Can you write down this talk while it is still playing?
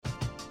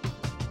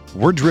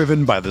We're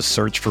driven by the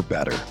search for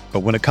better. But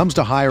when it comes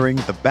to hiring,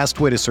 the best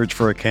way to search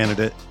for a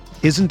candidate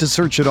isn't to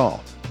search at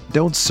all.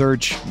 Don't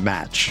search,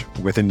 match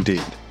with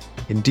Indeed.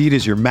 Indeed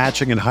is your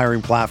matching and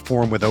hiring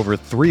platform with over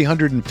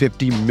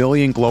 350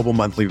 million global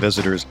monthly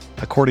visitors,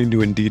 according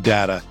to Indeed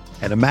data,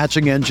 and a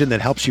matching engine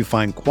that helps you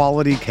find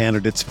quality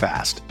candidates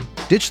fast.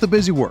 Ditch the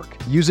busy work.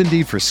 Use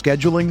Indeed for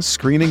scheduling,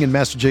 screening, and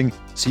messaging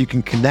so you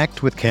can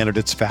connect with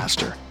candidates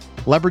faster.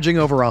 Leveraging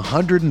over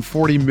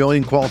 140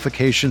 million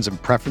qualifications and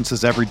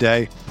preferences every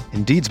day,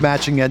 Indeed's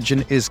matching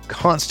engine is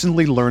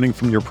constantly learning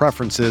from your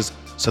preferences,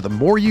 so the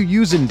more you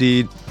use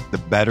Indeed, the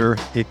better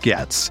it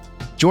gets.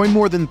 Join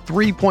more than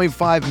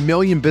 3.5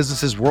 million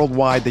businesses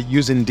worldwide that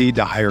use Indeed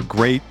to hire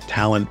great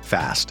talent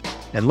fast.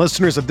 And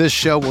listeners of this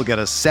show will get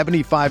a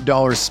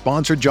 $75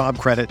 sponsored job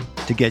credit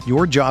to get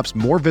your jobs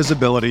more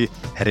visibility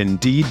at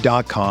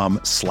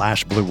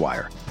Indeed.com/Blue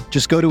Wire.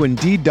 Just go to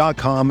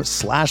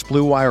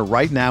Indeed.com/Blue Wire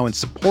right now and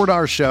support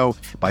our show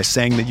by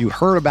saying that you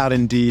heard about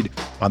Indeed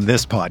on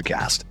this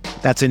podcast.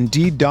 That's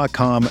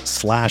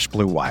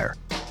Indeed.com/Blue Wire.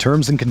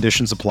 Terms and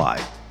conditions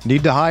apply.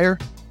 Need to hire?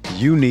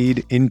 You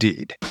need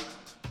Indeed.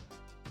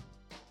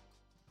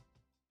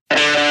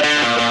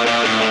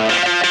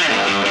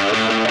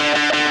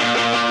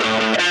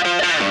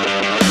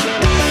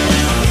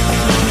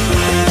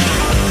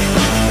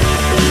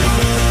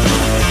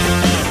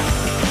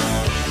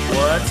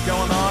 What's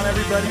going on,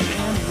 everybody,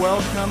 and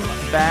welcome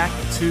back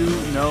to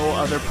No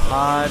Other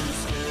Pod.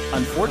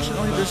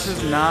 Unfortunately, this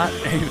is not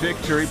a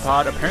victory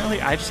pod.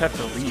 Apparently, I just have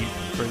to lead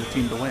for the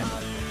team to win.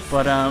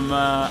 But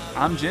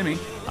I'm Jimmy.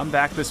 I'm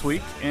back this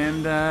week,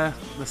 and the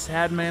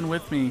sad man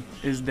with me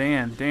is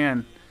Dan.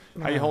 Dan,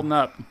 how you holding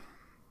up?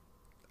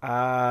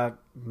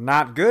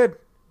 Not good,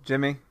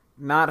 Jimmy.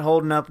 Not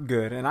holding up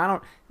good. And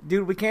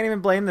dude, we can't even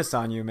blame this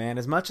on you, man.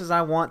 As much as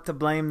I want to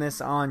blame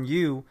this on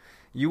you,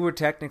 you were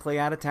technically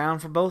out of town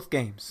for both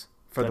games,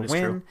 for the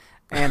win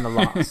and the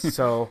loss.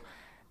 So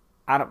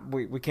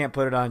we can't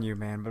put it on you,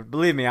 man. But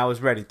believe me, I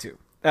was ready to.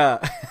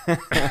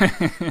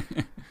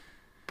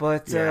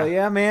 But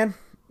yeah, man,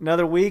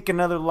 another week,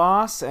 another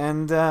loss,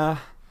 and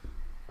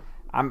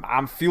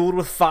I'm fueled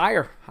with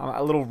fire.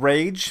 A little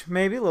rage,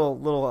 maybe a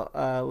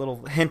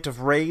little hint of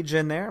rage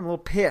in there. I'm a little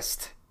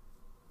pissed.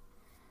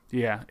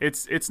 Yeah,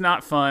 it's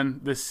not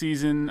fun this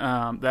season.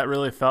 That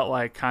really felt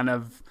like kind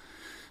of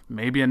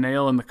maybe a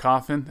nail in the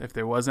coffin. If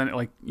there wasn't,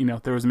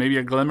 there was maybe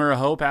a glimmer of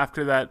hope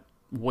after that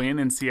win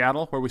in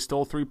Seattle where we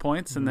stole 3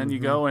 points, and then you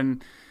go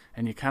and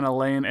you kind of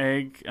lay an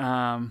egg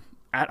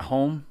at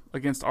home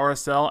against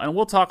RSL, and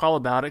we'll talk all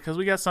about it because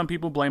we got some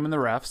people blaming the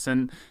refs,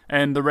 and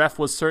the ref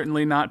was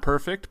certainly not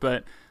perfect,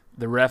 but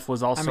the ref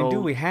was also... I mean, do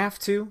we have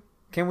to?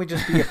 Can we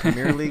just be a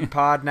Premier League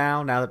pod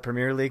now that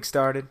Premier League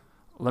started?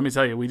 Let me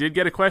tell you, we did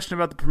get a question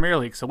about the Premier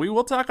League, so we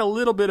will talk a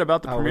little bit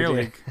about the Premier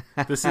League.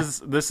 This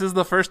is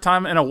the first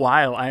time in a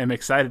while I am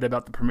excited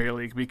about the Premier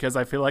League because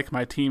I feel like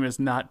my team is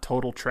not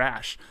total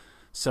trash.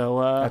 So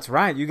that's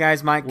right. You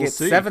guys might get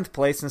 7th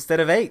place instead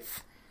of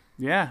 8th.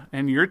 Yeah,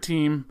 and your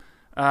team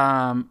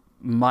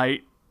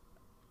might,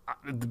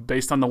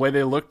 based on the way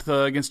they looked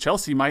against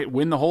Chelsea, might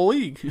win the whole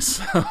league.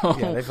 So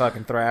yeah, they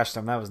fucking thrashed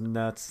them. That was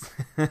nuts.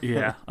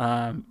 Yeah.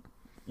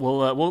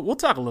 We'll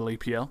talk a little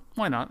EPL.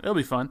 Why not? It'll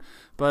be fun.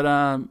 But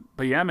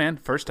yeah, man.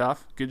 First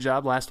off, good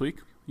job last week.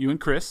 You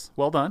and Chris,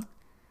 well done.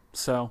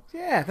 So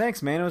yeah,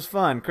 thanks, man. It was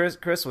fun.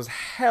 Chris was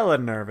hella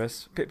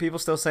nervous. People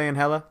still saying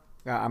hella.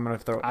 I'm gonna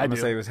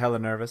say he was hella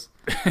nervous.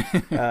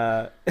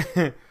 But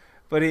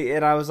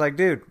I was like,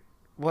 dude,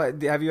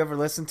 what? Have you ever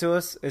listened to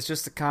us? It's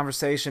just a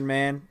conversation,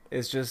 man.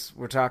 It's just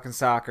we're talking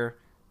soccer,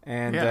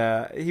 and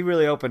he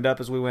really opened up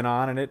as we went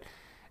on, and it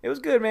was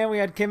good, man. We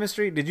had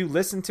chemistry. Did you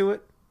listen to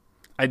it?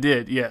 I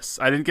did, yes.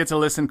 I didn't get to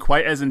listen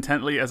quite as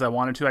intently as I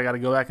wanted to. I got to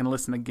go back and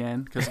listen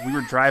again because we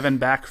were driving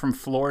back from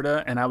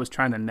Florida, and I was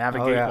trying to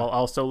navigate while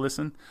also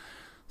listen.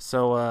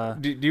 So,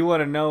 do you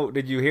want to know?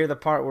 Did you hear the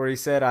part where he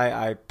said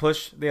I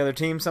push the other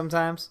team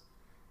sometimes?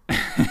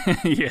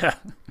 Yeah.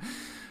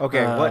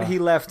 Okay. What he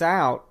left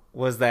out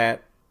was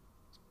that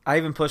I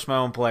even push my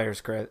own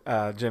players,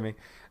 Jimmy,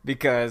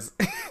 because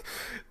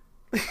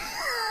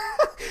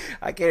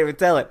I can't even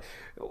tell it.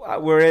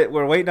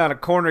 We're waiting on a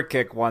corner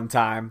kick one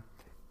time.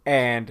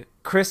 And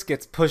Chris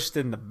gets pushed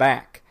in the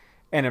back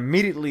and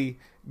immediately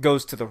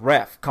goes to the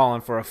ref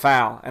calling for a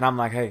foul. And I'm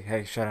like,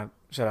 hey, shut up.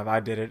 I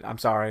did it. I'm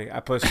sorry.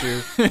 I pushed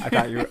you.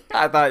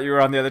 I thought you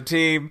were on the other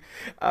team.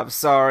 I'm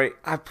sorry.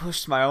 I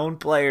pushed my own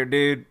player,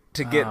 dude,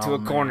 to get to a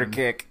corner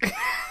kick.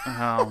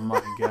 Oh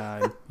my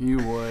God. You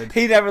would.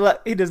 He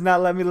does not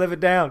let me live it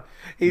down.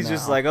 He's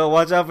just like, oh,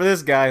 watch out for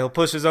this guy. He'll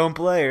push his own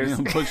players.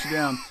 He'll push you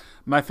down.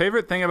 My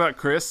favorite thing about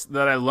Chris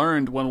that I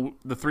learned when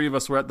the three of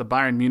us were at the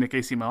Bayern Munich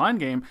AC Milan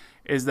game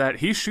is that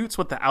he shoots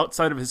with the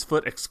outside of his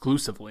foot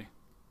exclusively.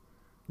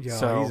 Yeah,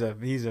 so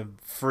he's a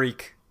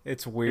freak.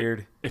 It's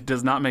weird. It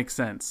does not make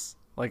sense.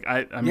 Like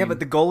I mean, yeah, but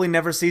the goalie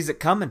never sees it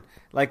coming.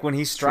 Like when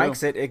he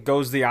strikes it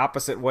goes the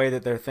opposite way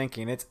that they're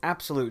thinking. It's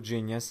absolute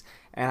genius,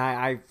 and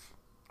I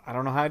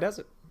don't know how he does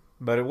it,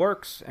 but it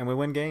works, and we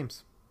win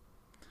games.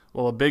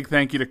 Well, a big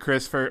thank you to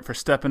Chris for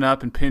stepping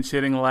up and pinch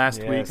hitting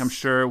last week. I'm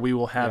sure we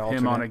will have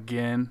him on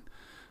again.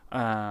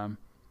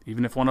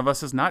 Even if one of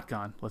us is not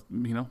gone,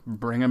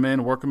 bring him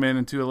in, work him in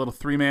into a little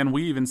 3-man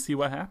weave and see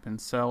what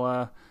happens.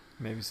 So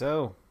maybe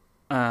so.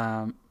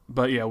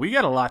 But yeah, we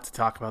got a lot to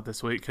talk about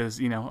this week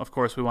because, of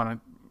course we want to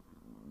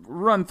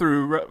run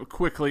through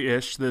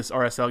quickly-ish this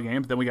RSL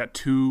game. But then we got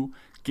 2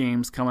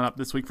 games coming up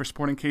this week for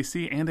Sporting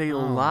KC and a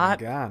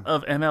lot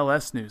of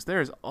MLS news.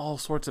 There's all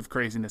sorts of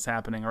craziness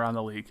happening around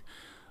the league.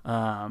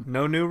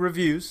 No new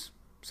reviews,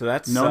 so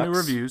that's no new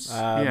reviews.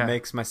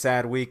 Makes my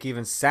sad week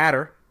even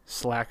sadder.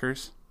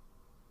 Slackers.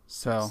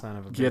 So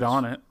get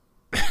on it.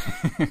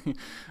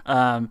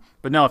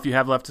 But no, if you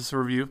have left us a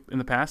review in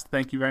the past,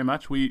 thank you very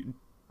much. We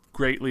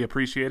greatly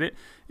appreciate it.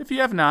 If you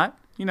have not,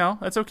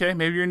 that's okay.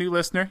 Maybe you're a new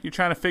listener. You're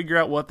trying to figure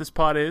out what this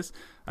pod is.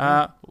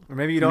 Or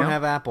maybe you don't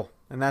have Apple,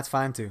 and that's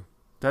fine too.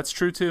 That's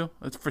true too.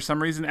 For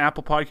some reason,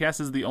 Apple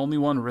Podcasts is the only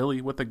one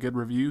really with a good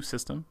review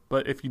system.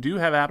 But if you do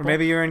have Apple... Or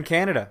maybe you're in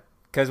Canada,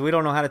 because we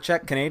don't know how to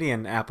check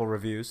Canadian Apple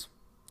reviews.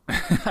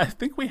 I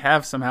think we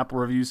have some Apple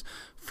reviews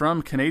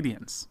from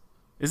Canadians.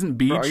 Isn't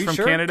Beach from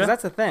sure? Canada? 'Cause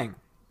that's the thing.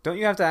 Don't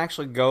you have to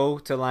actually go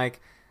to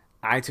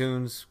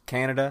iTunes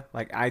Canada,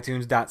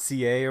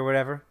 iTunes.ca or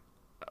whatever?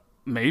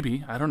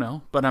 Maybe. I don't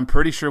know. But I'm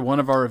pretty sure one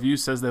of our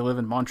reviews says they live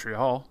in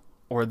Montreal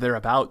or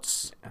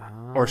thereabouts.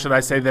 Or should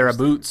I say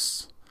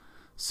thereabouts?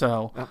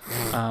 So,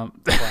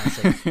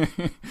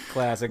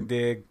 classic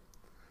dig.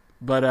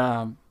 But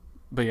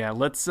yeah,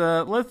 let's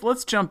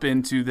jump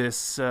into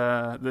this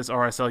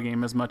RSL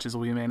game as much as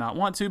we may not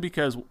want to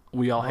because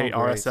we all hate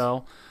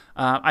RSL.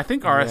 I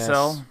think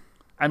RSL. Yes.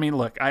 I mean,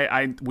 look,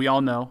 we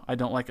all know I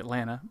don't like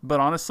Atlanta, but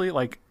honestly,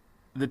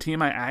 the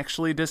team I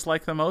actually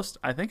dislike the most,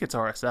 I think it's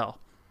RSL,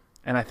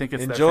 and I think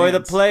it's enjoy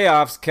the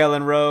playoffs,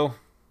 Kellen Rowe.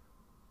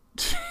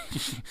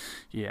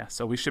 Yeah,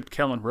 so we shipped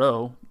Kellen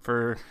Rowe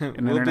for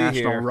an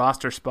international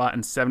roster spot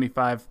and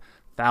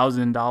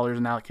 $75,000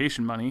 in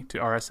allocation money to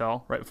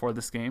RSL right before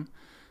this game.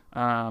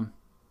 That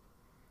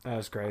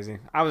was crazy.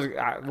 I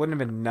wouldn't have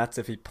been nuts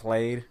if he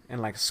played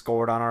and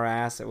scored on our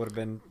ass. It would have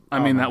been.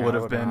 That would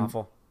have been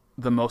awful.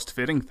 The most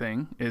fitting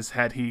thing is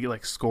had he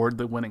scored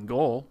the winning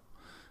goal,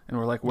 and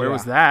we're like, where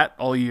was that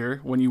all year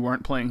when you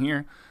weren't playing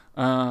here?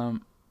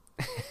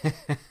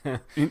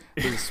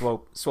 He's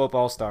Swope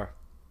All-Star.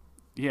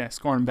 Yeah,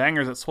 scoring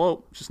bangers at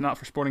Swope, just not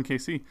for Sporting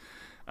KC.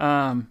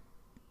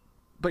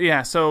 But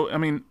yeah, so I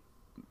mean,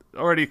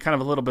 already kind of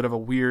a little bit of a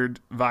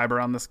weird vibe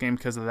around this game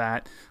because of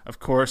that. Of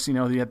course, you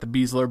had the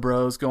Beasler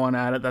bros going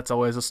at it. That's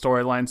always a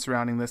storyline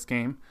surrounding this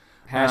game.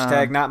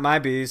 Hashtag not my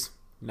bees.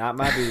 Not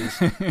my bees.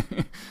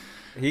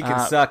 He can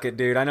suck it,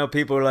 dude. I know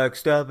people are like,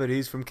 stop it,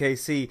 he's from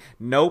KC.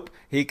 Nope,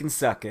 he can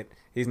suck it.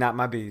 He's not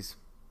my bees.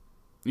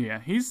 Yeah,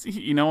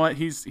 you know what?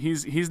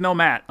 He's no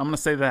Matt. I'm going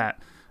to say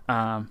that.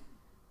 My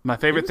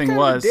favorite thing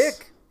was...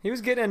 He was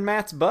getting in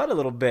Matt's butt a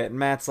little bit, and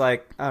Matt's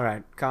like, all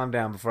right, calm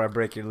down before I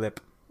break your lip.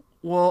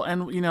 Well,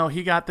 and,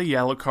 he got the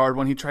yellow card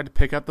when he tried to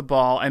pick up the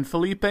ball, and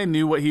Felipe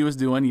knew what he was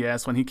doing,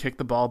 yes, when he kicked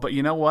the ball. But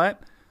you know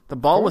what? The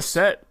ball was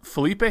set.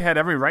 Felipe had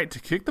every right to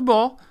kick the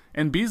ball,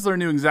 and Beasler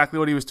knew exactly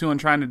what he was doing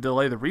trying to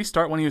delay the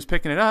restart when he was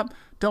picking it up.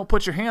 Don't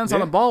put your hands on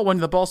the ball when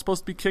the ball's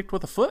supposed to be kicked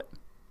with a foot.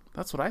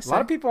 That's what I said. A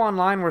lot of people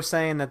online were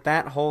saying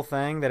that whole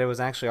thing, that it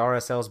was actually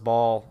RSL's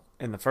ball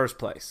in the first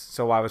place.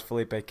 So why was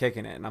Felipe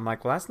kicking it? And I'm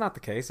like, well, that's not the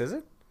case, is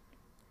it?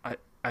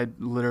 I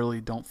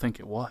literally don't think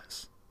it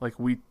was.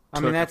 We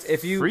took a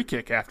free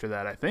kick after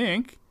that, I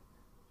think.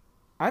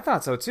 I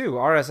thought so too.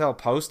 RSL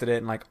posted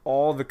it, and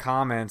all the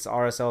comments,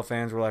 RSL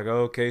fans were like,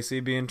 "Oh,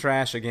 KC being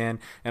trash again,"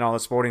 and all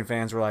the Sporting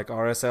fans were like,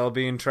 "RSL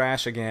being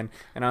trash again."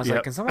 And I was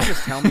like, "Can someone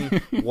just tell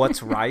me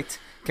what's right?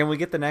 Can we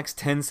get the next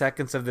 10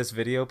 seconds of this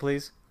video,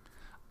 please?"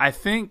 I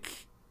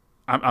think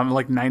I'm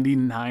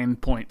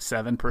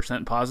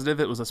 99.7% positive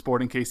it was a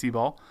Sporting KC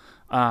ball,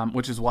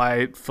 which is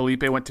why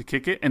Felipe went to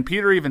kick it. And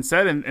Peter even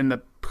said in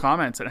the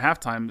comments at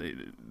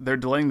halftime, they're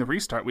delaying the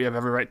restart. We have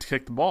every right to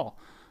kick the ball.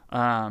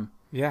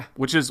 Yeah.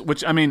 Which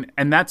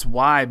and that's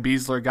why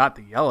Beasler got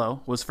the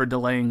yellow, was for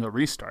delaying the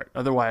restart.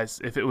 Otherwise,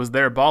 if it was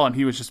their ball and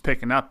he was just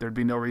picking up, there'd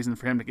be no reason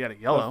for him to get a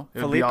yellow.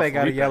 Well, Felipe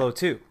got a yellow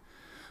too.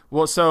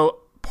 Well, so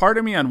part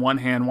of me on one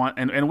hand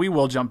and we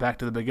will jump back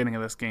to the beginning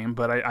of this game,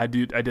 but I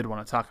did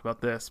want to talk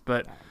about this.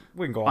 But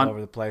we can go all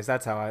over the place.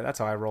 That's how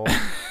I roll.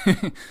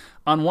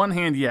 On one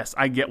hand, yes,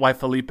 I get why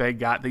Felipe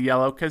got the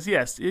yellow because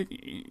yes,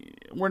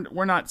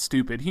 we're not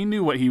stupid. He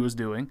knew what he was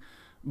doing,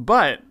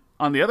 but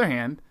on the other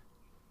hand,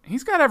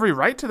 he's got every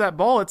right to that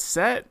ball. It's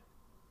set,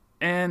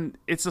 and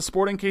it's a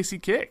Sporting KC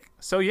kick.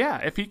 So, yeah,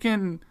 if he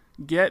can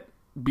get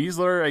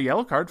Beasler a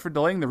yellow card for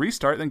delaying the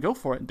restart, then go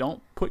for it.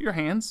 Don't put your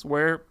hands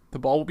where the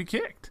ball will be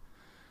kicked.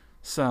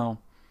 So,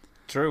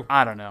 true.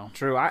 I don't know.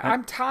 True.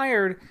 I'm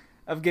tired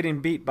of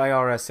getting beat by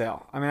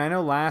RSL. I mean, I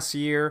know last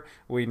year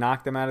we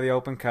knocked them out of the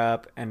Open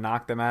Cup and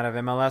knocked them out of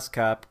MLS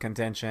Cup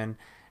contention,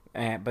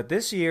 but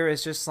this year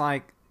it's just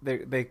like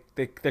they're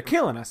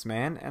killing us,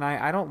 man, and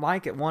I don't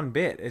like it one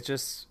bit. It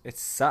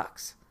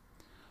sucks.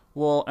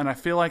 Well, and I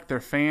feel like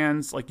their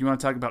fans, like you want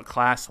to talk about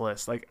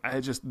classless, like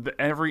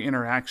every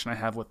interaction I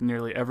have with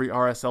nearly every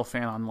RSL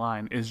fan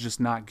online is just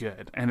not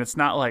good. And it's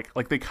not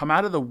like they come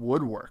out of the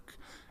woodwork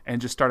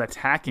and just start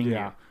attacking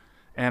you.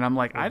 And I'm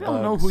like, I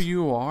don't know who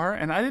you are.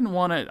 And I didn't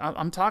want to,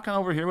 I'm talking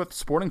over here with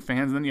Sporting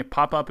fans, and then you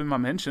pop up in my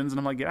mentions and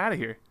I'm like, get out of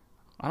here.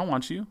 I don't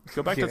want you.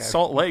 Go back to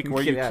Salt Lake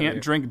where you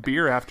can't drink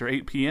beer after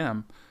 8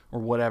 p.m. or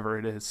whatever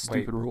it is.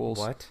 Stupid rules.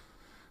 What?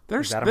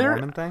 Is that a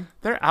Mormon thing?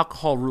 Their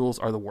alcohol rules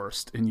are the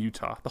worst in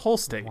Utah. The whole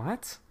state.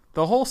 What?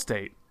 The whole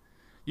state.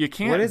 You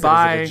can't What is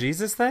buy... it? Is it a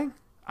Jesus thing?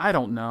 I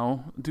don't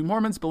know. Do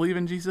Mormons believe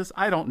in Jesus?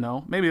 I don't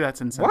know. Maybe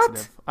that's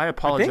insensitive. What? I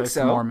apologize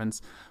to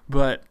Mormons.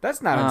 But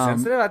that's not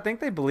insensitive. I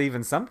think they believe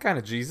in some kind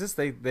of Jesus.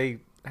 They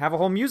have a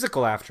whole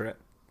musical after it.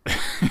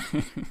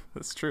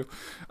 That's true.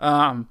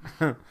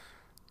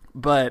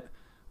 But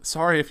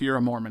sorry if you're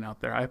a Mormon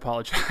out there. I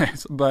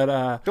apologize.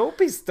 But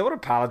don't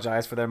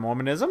apologize for their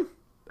Mormonism.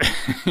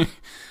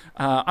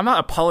 I'm not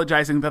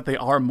apologizing that they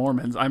are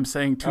Mormons. I'm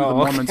saying to the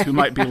Mormons who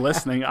might be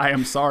listening, I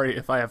am sorry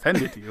if I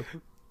offended you.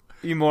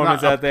 You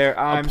Mormons out there,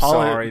 I'm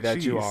sorry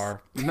that you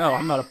are. No,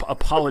 I'm not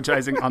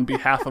apologizing on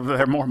behalf of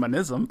their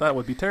Mormonism. That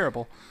would be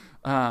terrible.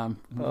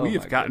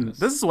 Goodness.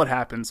 This is what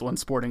happens when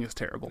sporting is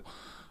terrible.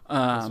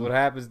 This is what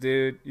happens,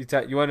 dude. You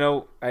want to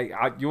know?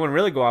 You want to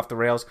really go off the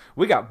rails?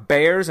 We got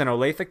Bears in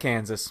Olathe,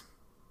 Kansas.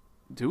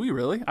 Do we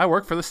really? I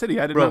work for the city.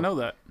 I did not know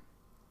that.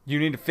 You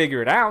need to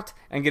figure it out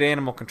and get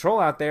animal control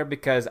out there,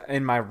 because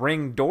in my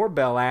Ring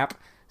doorbell app,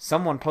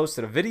 someone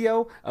posted a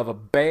video of a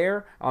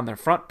bear on their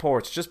front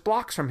porch just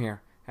blocks from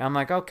here. And I'm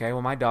like, okay,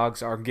 well, my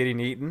dogs are getting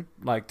eaten,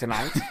 like,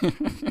 tonight.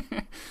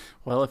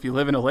 Well, if you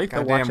live in Olathe,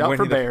 watch out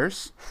for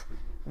bears.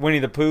 Winnie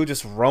the Pooh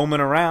just roaming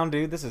around,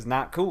 dude. This is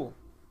not cool.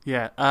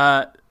 Yeah.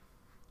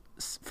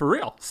 For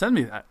real, send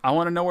me that. I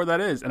want to know where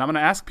that is. And I'm going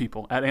to ask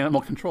people at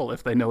Animal Control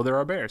if they know there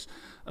are bears.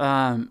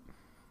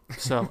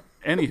 So,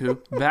 anywho,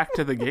 back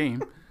to the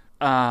game.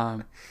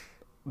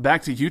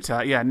 Back to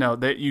Utah. Yeah, no,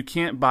 that you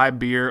can't buy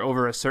beer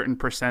over a certain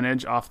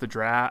percentage off the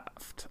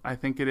draft. I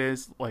think it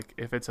is like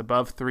if it's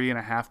above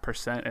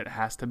 3.5%, it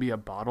has to be a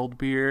bottled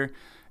beer.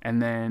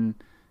 And then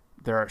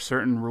there are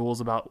certain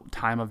rules about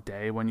time of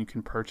day when you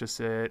can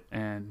purchase it,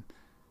 and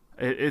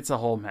it's a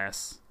whole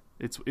mess.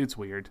 It's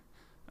weird.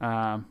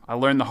 I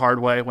learned the hard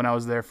way when I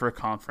was there for a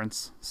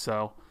conference.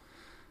 So,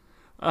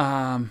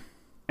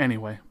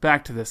 anyway,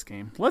 back to this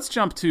game. Let's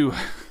jump to,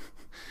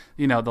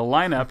 the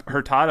lineup.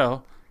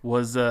 Hurtado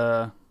was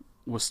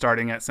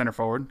starting at center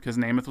forward because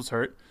Namath was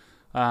hurt.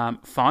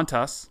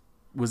 Fontas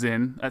was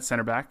in at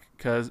center back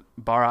because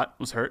Barat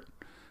was hurt.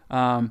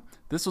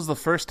 This was the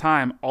first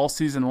time all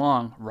season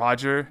long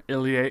Roger,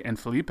 Ilie, and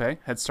Felipe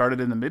had started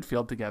in the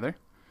midfield together.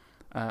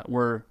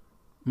 We're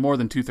more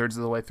than 2/3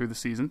 of the way through the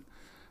season.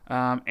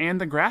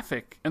 And the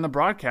graphic and the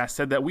broadcast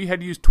said that we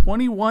had used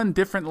 21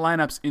 different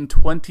lineups in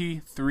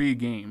 23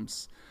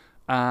 games.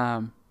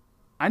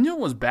 I knew it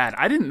was bad.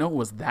 I didn't know it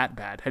was that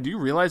bad. Had you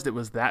realized it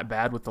was that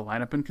bad with the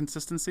lineup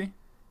inconsistency?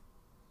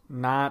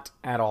 Not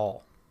at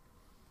all.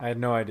 I had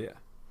no idea.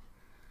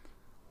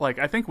 Like,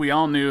 I think we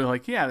all knew,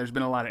 there's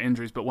been a lot of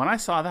injuries. But when I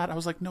saw that, I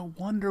was like, no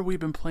wonder we've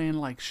been playing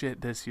like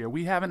shit this year.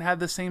 We haven't had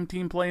the same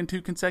team play in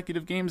 2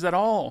 consecutive games at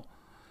all.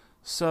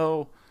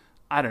 So,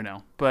 I don't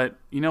know. But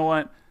you know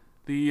what?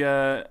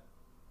 The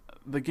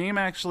game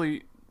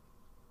actually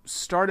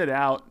started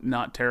out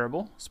not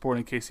terrible.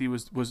 Sporting KC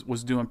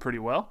was doing pretty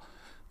well.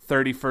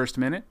 31st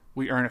minute,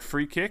 we earn a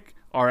free kick.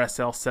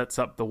 RSL sets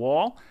up the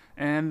wall,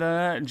 and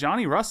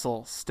Johnny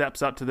Russell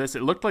steps up to this.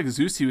 It looked like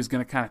Zusi was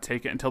going to kind of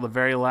take it until the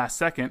very last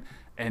second,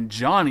 and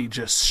Johnny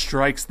just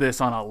strikes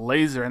this on a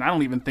laser, and I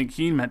don't even think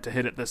he meant to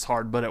hit it this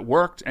hard, but it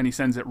worked, and he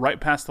sends it right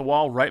past the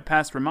wall, right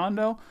past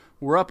Raimondo.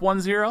 We're up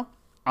 1-0.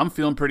 I'm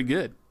feeling pretty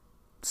good.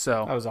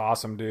 So that was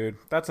awesome, dude.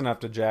 That's enough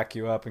to jack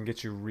you up and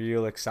get you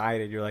real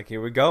excited. You're like,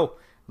 here we go.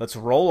 Let's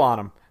roll on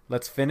them.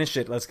 Let's finish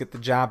it. Let's get the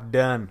job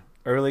done.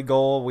 Early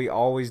goal, we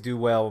always do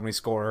well when we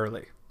score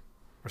early.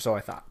 Or so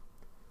I thought.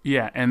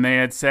 Yeah, and they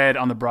had said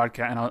on the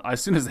broadcast, and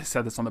as soon as they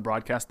said this on the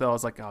broadcast, though, I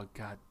was like, oh,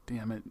 God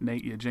damn it,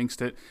 Nate, you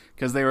jinxed it.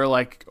 Because they were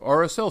like,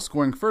 RSL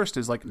scoring first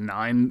is like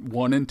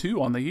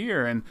 9-1-2 on the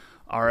year, and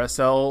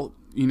RSL,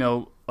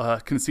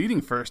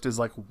 conceding first is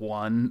like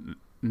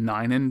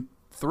 1-9-3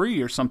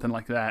 or something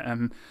like that.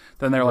 And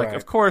then they're like,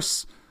 of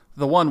course,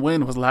 the one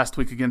win was last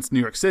week against New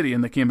York City,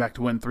 and they came back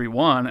to win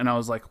 3-1. And I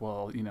was like,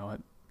 well,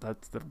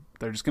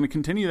 they're just going to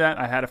continue that.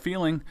 I had a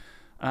feeling.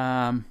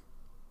 And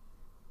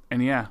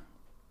yeah,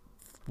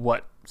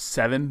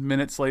 7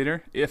 minutes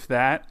later, if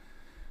that,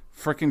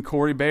 frickin'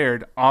 Corey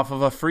Baird off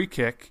of a free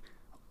kick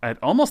at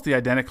almost the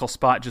identical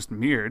spot, just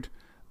mirrored.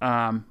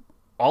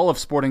 All of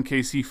Sporting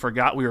KC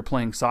forgot we were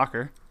playing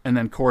soccer, and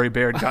then Corey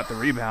Baird got the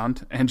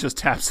rebound and just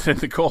taps it in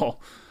the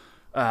goal.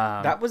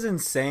 That was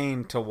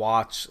insane to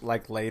watch,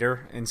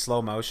 later in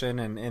slow motion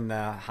and in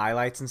the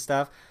highlights and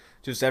stuff.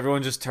 Just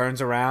everyone just turns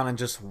around and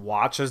just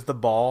watches the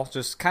ball,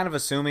 just kind of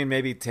assuming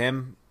maybe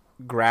Tim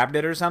grabbed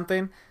it or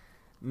something.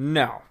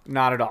 No,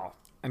 not at all.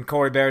 And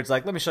Corey Baird's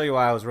like, let me show you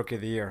why I was Rookie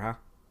of the Year, huh?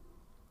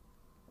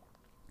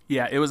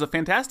 Yeah, it was a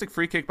fantastic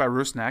free kick by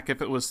Rusnak.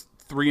 If it was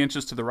 3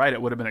 inches to the right,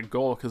 it would have been a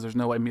goal because there's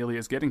no way Mealy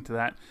is getting to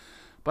that.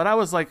 But I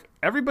was like,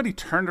 everybody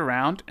turned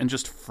around and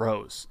just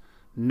froze.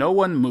 No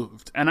one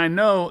moved. And I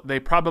know they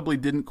probably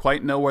didn't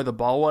quite know where the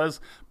ball was,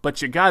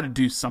 but you got to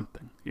do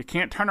something. You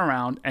can't turn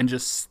around and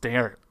just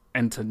stare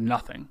into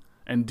nothing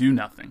and do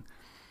nothing.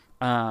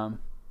 And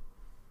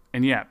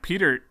yeah,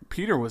 Peter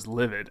was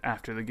livid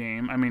after the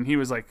game. I mean, he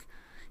was like,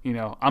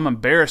 I'm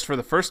embarrassed for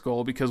the first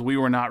goal because we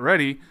were not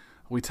ready.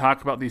 We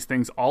talk about these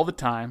things all the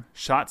time.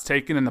 Shots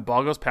taken and the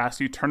ball goes past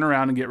you. Turn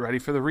around and get ready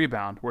for the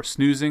rebound. We're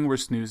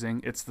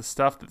snoozing. It's the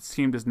stuff that the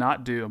team does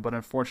not do, but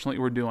unfortunately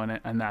we're doing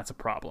it, and that's a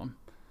problem.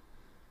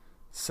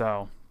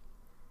 So,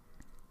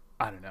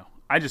 I don't know.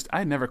 I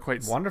had never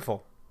quite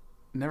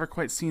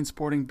seen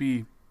Sporting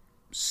be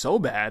so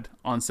bad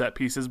on set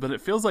pieces, but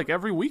it feels like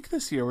every week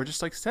this year we're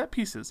just like, set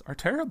pieces are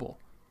terrible.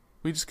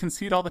 We just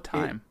concede all the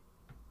time.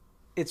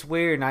 It's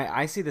weird, and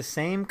I see the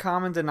same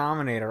common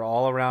denominator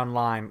all around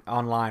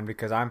online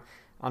because I'm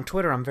on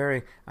Twitter. I'm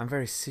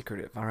very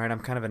secretive. All right,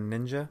 I'm kind of a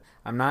ninja.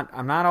 I'm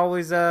not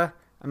always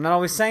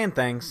saying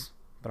things,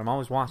 but I'm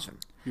always watching.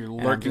 You're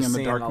lurking in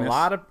the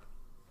darkness.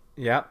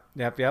 Yep.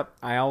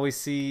 I always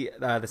see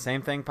the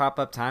same thing pop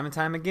up time and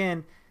time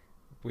again.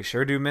 We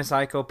sure do miss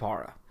Ike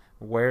Opara.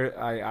 Where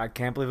I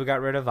can't believe we got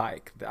rid of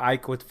Ike.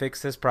 Ike would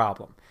fix this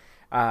problem.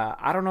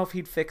 I don't know if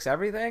he'd fix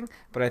everything,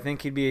 but I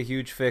think he'd be a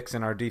huge fix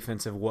in our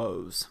defensive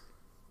woes.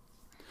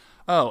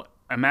 Oh,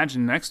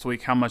 imagine next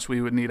week how much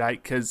we would need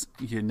Ike because,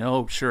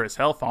 sure as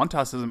hell,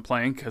 Fontas isn't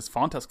playing because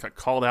Fontas got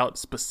called out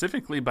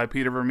specifically by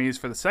Peter Vermees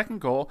for the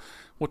second goal,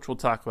 which we'll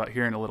talk about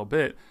here in a little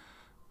bit.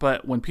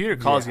 But when Peter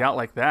calls you out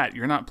like that,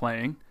 you're not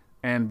playing.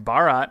 And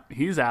Barat,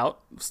 he's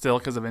out still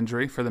because of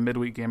injury for the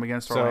midweek game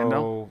against Orlando.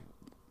 So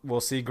we'll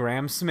see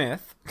Graham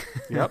Smith.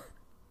 Yep.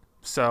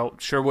 So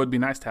sure would be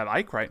nice to have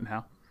Ike right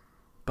now.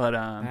 But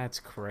that's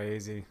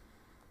crazy.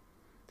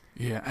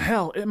 Yeah,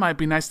 hell, it might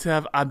be nice to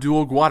have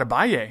Abdul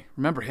Guadabaye.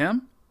 Remember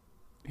him?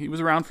 He was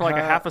around for like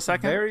a half a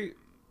second. Very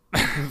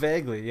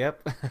vaguely,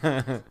 yep.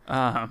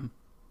 I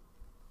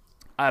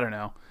don't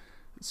know.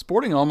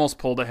 Sporting almost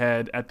pulled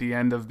ahead at the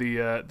end of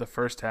the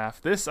first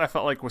half. This I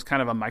felt like was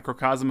kind of a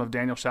microcosm of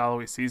Daniel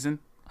Shalhoub's season.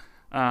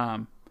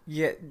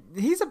 Yeah,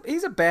 he's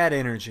a bad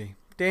energy.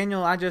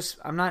 Daniel,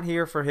 I'm not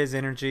here for his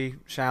energy,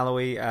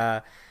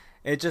 Shalhoub.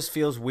 It just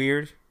feels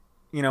weird.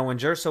 When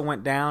Jerso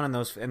went down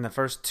in the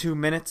first 2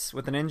 minutes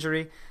with an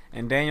injury,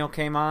 and Daniel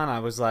came on, I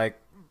was like,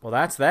 well,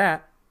 that's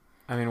that.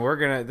 I mean,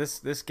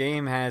 this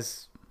game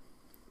has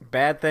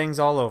bad things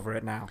all over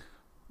it now.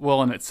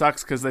 Well, and it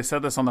sucks because they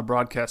said this on the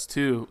broadcast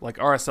too. Like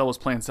RSL was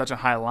playing such a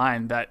high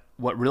line that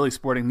what really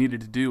Sporting needed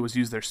to do was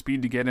use their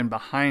speed to get in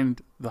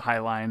behind the high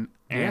line,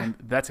 and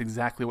that's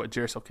exactly what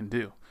Jerso can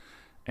do.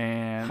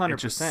 And it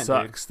just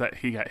sucks that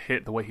he got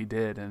hit the way he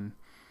did. And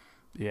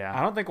yeah,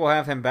 I don't think we'll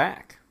have him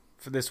back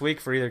for this week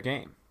for either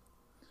game.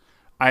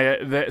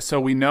 So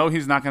we know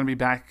he's not going to be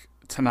back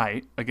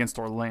tonight against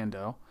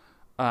Orlando.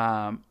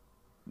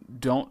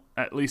 Don't,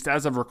 at least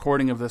as of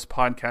recording of this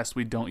podcast,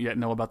 we don't yet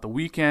know about the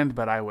weekend,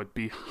 but I would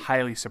be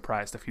highly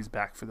surprised if he's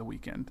back for the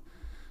weekend.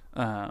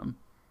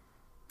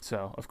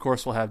 So, of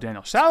course, we'll have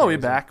Daniel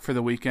Shalhoub back for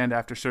the weekend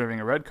after serving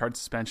a red card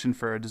suspension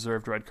for a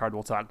deserved red card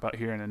we'll talk about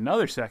here in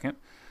another second.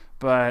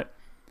 But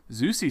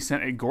Zusi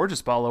sent a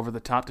gorgeous ball over the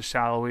top to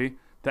Shalhoub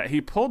that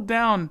he pulled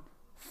down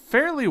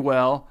fairly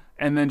well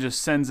and then just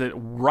sends it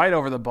right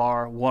over the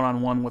bar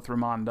one-on-one with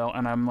Raimondo.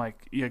 And I'm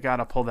like, you got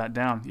to pull that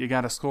down. You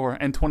got to score.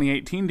 And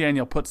 2018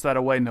 Daniel puts that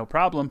away, no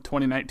problem.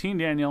 2019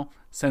 Daniel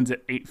sends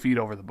it 8 feet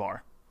over the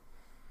bar.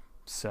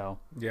 So,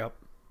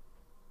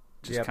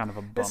 just kind of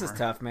a bummer. This is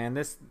tough, man.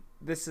 This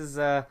is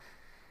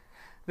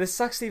this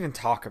sucks to even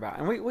talk about.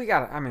 And we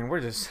got, I mean,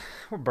 we're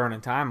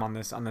burning time on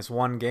this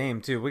one game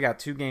too. We got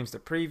 2 games to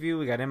preview.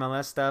 We got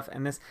MLS stuff,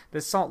 and this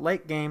Salt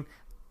Lake game,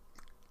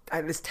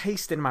 this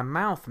taste in my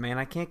mouth, man.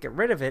 I can't get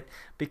rid of it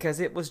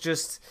because it was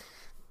trash.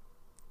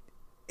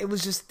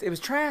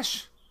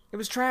 It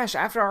was trash.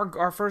 After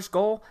our first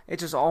goal, it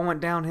just all went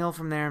downhill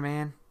from there,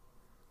 man.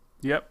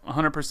 Yep,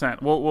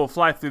 100%. We'll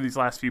fly through these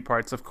last few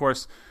parts. Of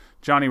course,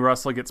 Johnny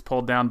Russell gets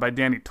pulled down by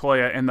Danny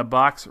Toya in the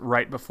box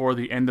right before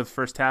the end of the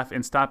first half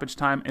in stoppage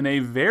time in a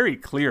very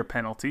clear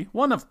penalty,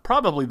 one of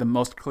probably the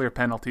most clear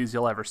penalties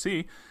you'll ever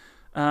see.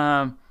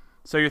 So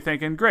you're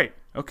thinking, great,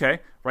 okay,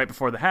 right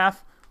before the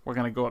half, we're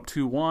going to go up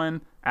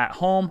 2-1 at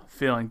home,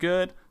 feeling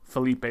good.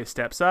 Felipe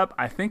steps up.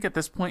 I think at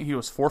this point he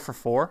was 4 for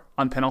 4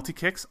 on penalty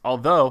kicks,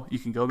 although you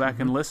can go back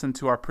and listen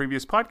to our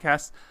previous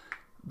podcasts.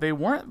 They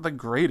weren't the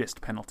greatest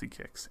penalty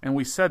kicks, and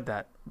we said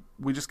that.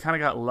 We just kind of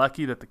got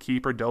lucky that the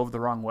keeper dove the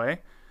wrong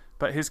way,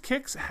 but his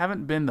kicks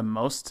haven't been the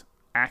most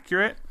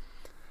accurate,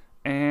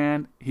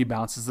 and he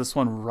bounces this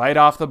one right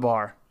off the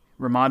bar.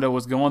 Raimondo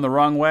was going the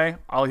wrong way.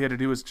 All he had to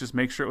do was just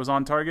make sure it was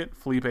on target.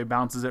 Felipe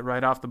bounces it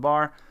right off the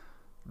bar.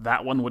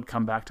 That one would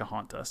come back to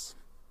haunt us.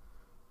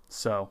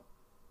 So,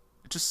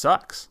 it just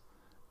sucks.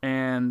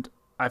 And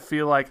I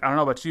feel like, I don't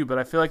know about you, but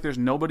I feel like there's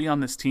nobody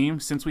on this team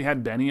since we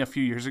had Benny a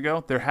few years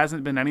ago. There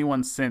hasn't been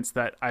anyone since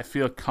that I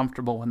feel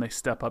comfortable when they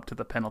step up to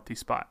the penalty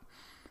spot.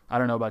 I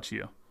don't know about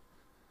you,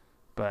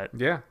 but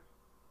yeah,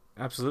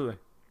 Absolutely.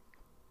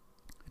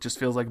 It just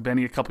feels like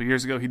Benny a couple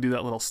years ago, he'd do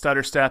that little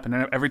stutter step, and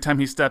every time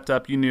he stepped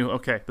up, you knew,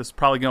 okay, this is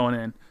probably going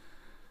in.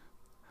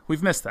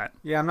 We've missed that.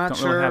 Yeah, I'm not Don't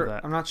sure. really have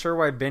that. I'm not sure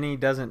why Benny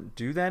doesn't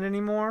do that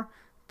anymore,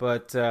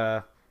 but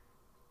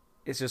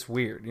it's just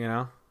weird, you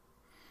know.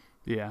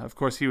 Yeah, of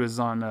course he was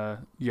on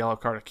a yellow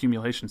card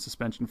accumulation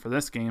suspension for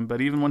this game,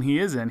 but even when he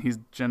is in, he's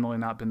generally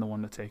not been the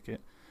one to take it.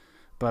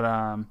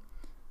 But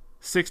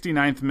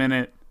 69th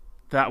minute,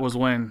 that was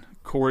when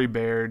Corey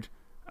Baird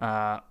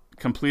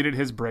completed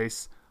his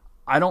brace.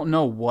 I don't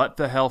know what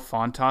the hell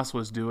Fontas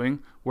was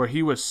doing, where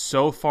he was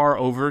so far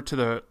over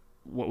to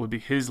what would be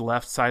his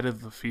left side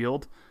of the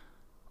field,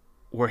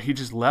 where he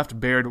just left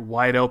Baird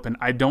wide open.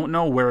 I don't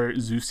know where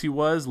Zusi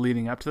was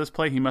leading up to this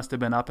play. He must have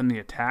been up in the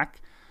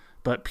attack.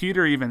 But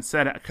Peter even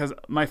said it, because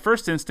my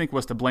first instinct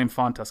was to blame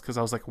Fontas, because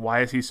I was like,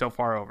 why is he so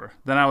far over?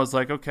 Then I was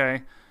like,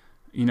 okay,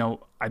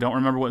 I don't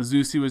remember what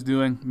Zusi was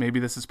doing. Maybe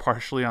this is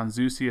partially on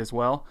Zusi as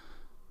well.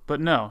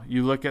 But no,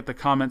 you look at the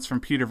comments from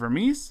Peter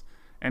Vermees,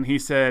 and he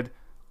said,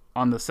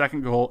 on the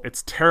second goal,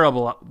 it's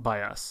terrible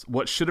by us.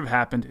 What should have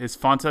happened is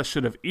Fontas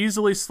should have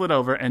easily slid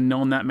over and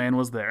known that man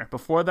was there.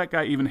 Before that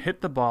guy even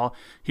hit the ball,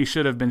 he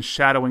should have been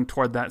shadowing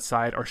toward that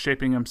side or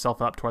shaping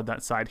himself up toward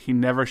that side. He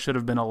never should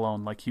have been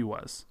alone like he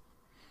was.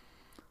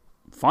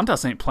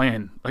 Fontas ain't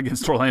playing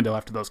against Orlando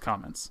after those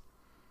comments.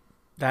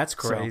 That's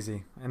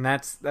crazy. And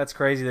that's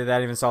crazy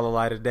that even saw the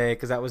light of day,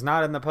 because that was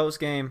not in the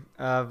postgame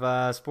of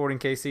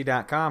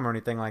SportingKC.com or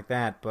anything like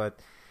that. But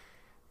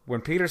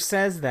when Peter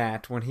says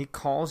that, when he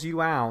calls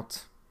you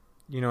out,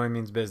 he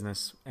means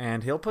business.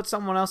 And he'll put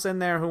someone else in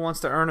there who wants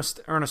to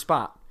earn a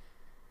spot.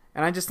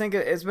 And I just think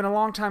it's been a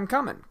long time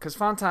coming, because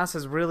Fontas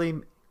has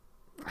really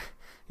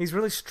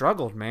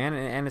struggled, man.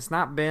 And it's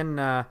not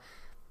been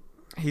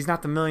he's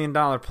not the $1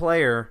 million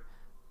player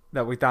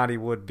that we thought he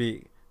would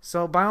be.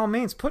 So by all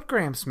means, put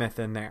Graham Smith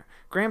in there.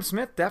 Graham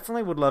Smith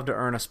definitely would love to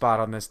earn a spot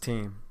on this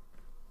team.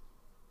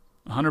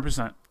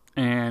 100%.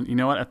 And you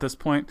know what? At this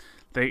point,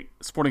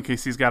 Sporting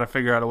KC's got to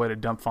figure out a way to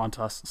dump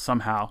Fontas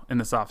somehow in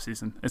this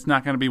offseason. It's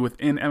not going to be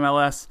within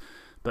MLS,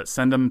 but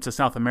send him to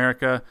South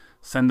America,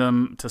 send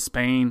him to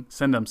Spain,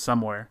 send him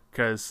somewhere,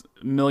 because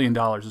 $1 million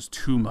is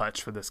too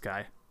much for this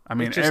guy. I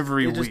mean,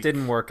 every week. It just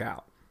didn't work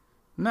out.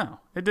 No.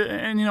 It did,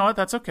 and you know what?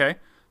 That's okay.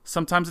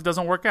 Sometimes it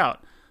doesn't work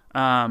out.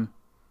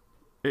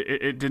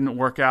 It didn't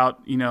work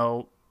out,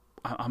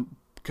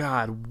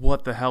 God,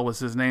 what the hell was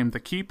his name? The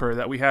keeper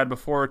that we had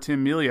before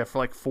Tim Melia for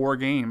like 4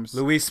 games.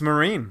 Luis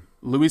Marin.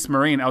 I was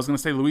going to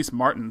say Luis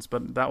Martins,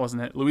 but that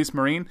wasn't it. Luis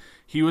Marin,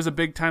 he was a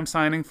big-time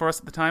signing for us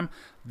at the time.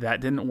 That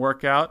didn't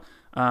work out.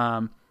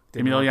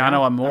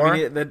 Emiliano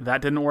Amor,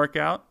 that didn't work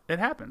out. It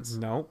happens.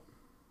 Nope.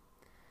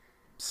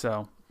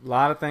 So a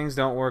lot of things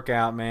don't work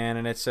out, man,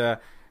 and it's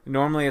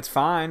normally it's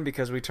fine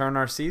because we turn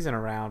our season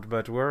around,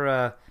 but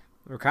we're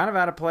kind of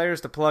out of players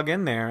to plug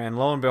in there, and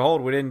lo and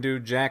behold, we didn't do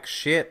jack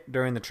shit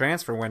during the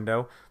transfer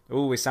window.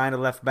 Ooh, we signed a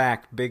left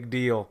back, big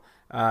deal.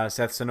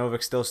 Seth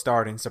Sinovic still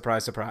starting,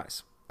 surprise,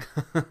 surprise.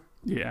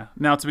 Yeah.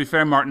 Now, to be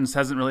fair, Martins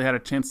hasn't really had a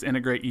chance to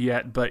integrate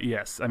yet, but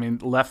yes, I mean,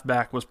 left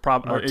back was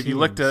probably, if you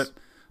looked at...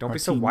 Don't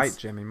Martins. be so white,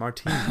 Jimmy.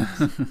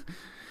 Martinez.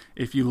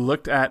 If you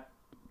looked at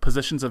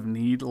positions of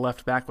need,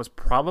 left back was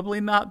probably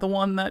not the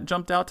one that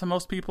jumped out to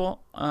most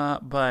people,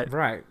 but...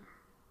 Right.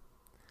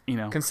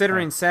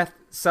 Considering Seth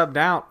subbed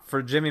out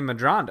for Jimmy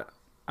Madronda.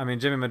 I mean,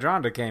 Jimmy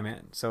Madronda came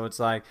in. So it's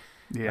like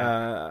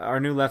our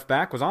new left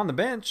back was on the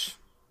bench.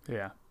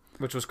 Yeah.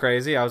 Which was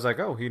crazy. I was like,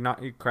 oh, he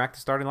cracked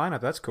the starting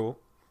lineup. That's cool.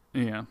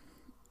 Yeah.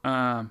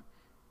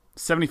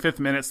 75th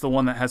minute's the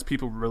one that has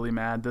people really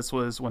mad. This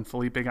was when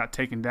Felipe got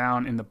taken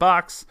down in the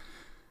box.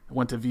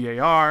 Went to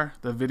VAR.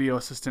 The video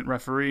assistant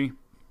referee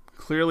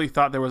clearly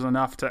thought there was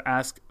enough to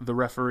ask the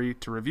referee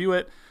to review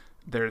it.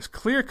 There's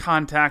clear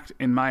contact,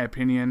 in my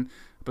opinion,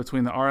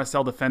 between the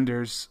RSL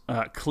defenders'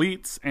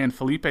 cleats and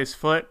Felipe's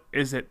foot.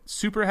 Is it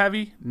super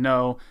heavy?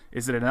 No.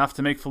 Is it enough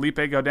to make Felipe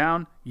go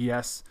down?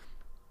 Yes.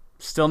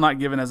 Still not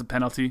given as a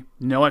penalty.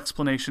 No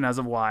explanation as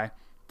of why.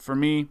 For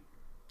me,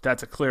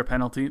 that's a clear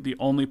penalty. The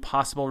only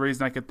possible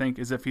reason I could think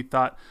is if he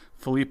thought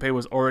Felipe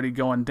was already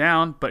going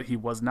down, but he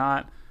was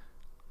not.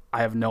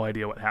 I have no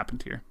idea what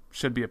happened here.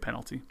 Should be a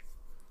penalty.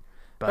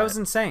 But that was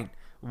insane.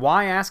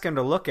 Why ask him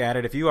to look at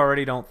it if you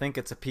already don't think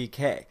it's a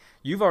PK?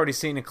 You've already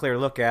seen a clear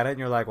look at it, and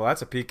you're like, well,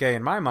 that's a PK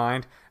in my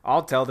mind.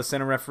 I'll tell the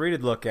center referee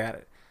to look at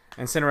it.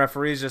 And center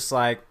referee's just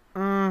like,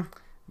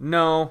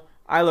 no,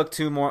 I look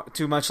too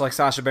much like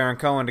Sacha Baron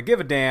Cohen to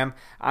give a damn.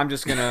 I'm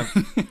just going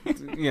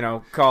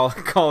to,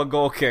 call a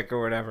goal kick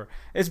or whatever.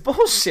 It's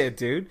bullshit,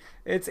 dude.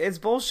 It's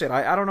bullshit.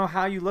 I don't know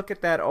how you look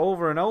at that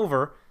over and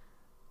over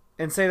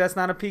and say that's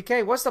not a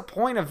PK. What's the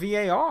point of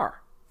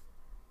VAR?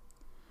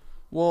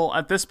 Well,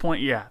 at this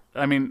point, yeah.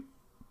 I mean,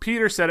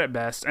 Peter said it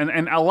best,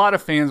 and a lot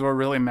of fans were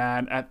really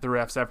mad at the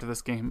refs after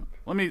this game.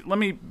 Let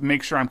me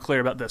make sure I'm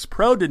clear about this.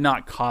 Pro did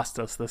not cost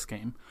us this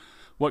game.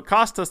 What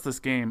cost us this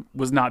game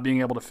was not being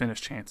able to finish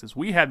chances.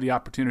 We had the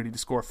opportunity to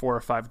score 4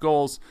 or 5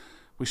 goals.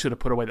 We should have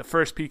put away the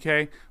first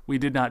PK. We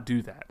did not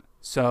do that.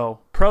 So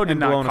Pro did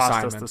not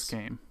cost us this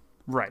game.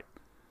 Right.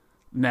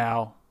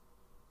 Now,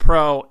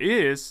 Pro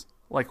is,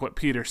 like what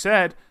Peter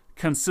said,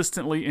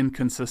 consistently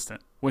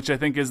inconsistent, which I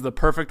think is the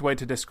perfect way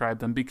to describe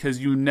them, because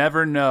you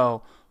never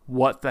know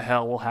what the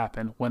hell will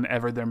happen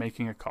whenever they're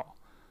making a call.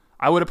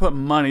 I would have put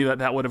money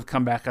that would have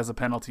come back as a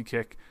penalty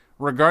kick.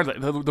 Regardless,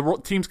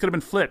 the teams could have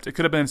been flipped. It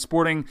could have been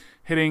Sporting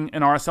hitting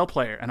an RSL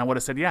player, and I would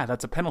have said, yeah,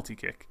 that's a penalty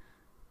kick.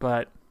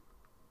 But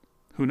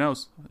who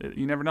knows?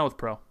 You never know with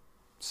Pro.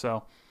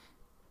 So,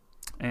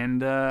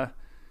 and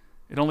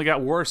it only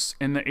got worse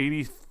in the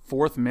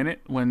 84th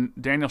minute when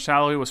Daniel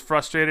Shalhoub was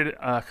frustrated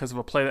because of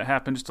a play that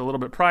happened just a little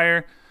bit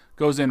prior.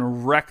 Goes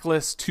in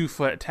reckless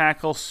 2-foot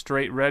tackle,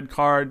 straight red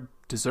card,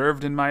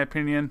 deserved in my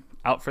opinion,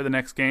 out for the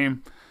next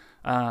game.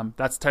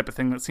 That's the type of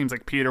thing that seems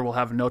like Peter will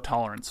have no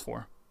tolerance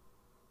for.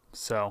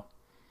 So,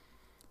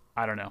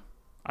 I don't know.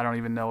 I don't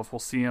even know if we'll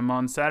see him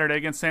on Saturday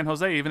against San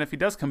Jose, even if he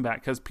does come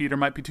back, because Peter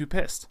might be too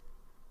pissed.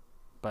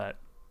 But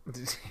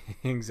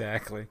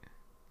exactly.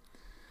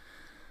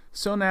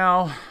 So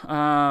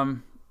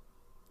now,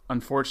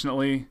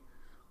 unfortunately,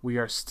 we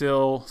are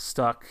still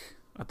stuck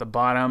at the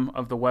bottom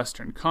of the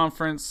Western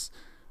Conference.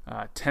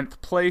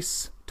 10th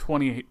place,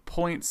 28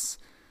 points.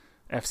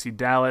 FC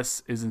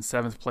Dallas is in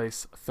 7th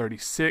place,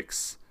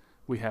 36.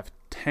 We have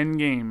 10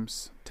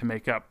 games to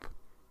make up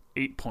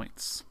 8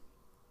 points.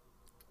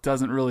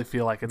 Doesn't really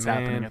feel like it's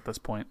happening at this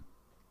point.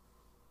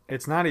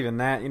 It's not even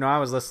that. I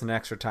was listening to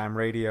Extra Time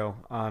Radio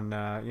on,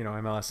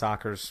 MLS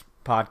Soccer's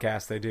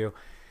podcast they do.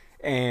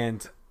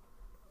 And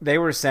they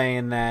were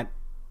saying that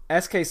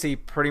SKC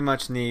pretty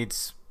much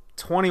needs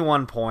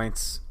 21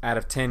 points out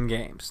of 10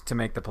 games to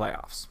make the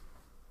playoffs.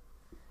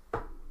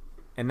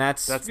 And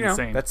that's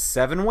insane. That's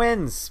 7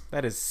 wins.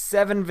 That is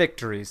 7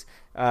 victories.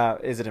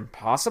 Is it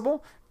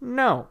impossible?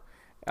 No.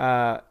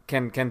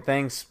 Can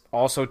things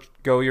also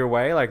go your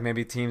way? Like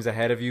maybe teams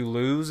ahead of you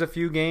lose a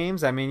few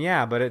games? I mean,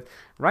 yeah, but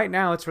right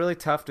now it's really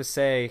tough to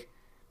say.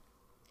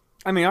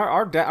 I mean,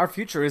 our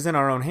future is in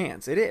our own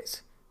hands. It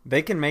is.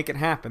 They can make it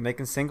happen. They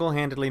can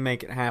single-handedly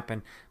make it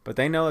happen, but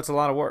they know it's a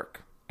lot of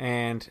work.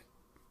 And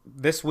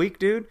this week,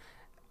 dude,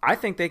 I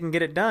think they can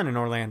get it done in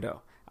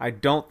Orlando. I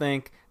don't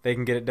think they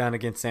can get it done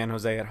against San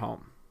Jose at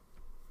home.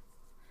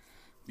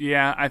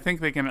 Yeah, I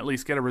think they can at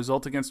least get a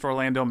result against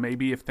Orlando,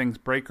 maybe if things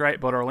break right,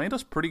 but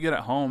Orlando's pretty good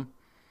at home.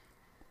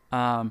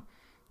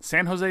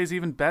 San Jose is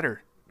even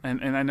better.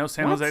 And I know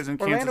San Jose is in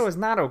Kansas. Orlando is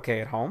not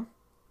okay at home.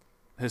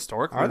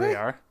 Historically, they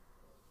are.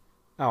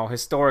 Oh,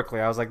 historically.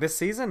 I was like, this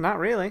season? Not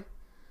really.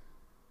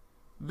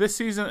 This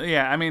season,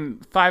 yeah, I mean,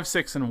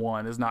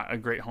 5-6-1 is not a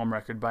great home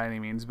record by any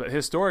means, but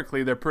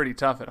historically, they're pretty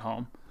tough at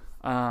home.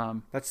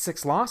 That's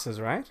 6 losses,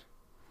 right?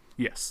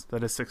 Yes,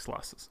 that is 6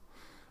 losses.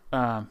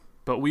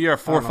 But we are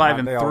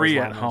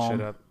 4-5-3 at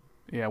home.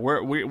 Yeah,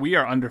 we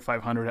are under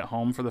 500 at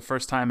home for the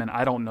first time, and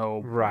I don't know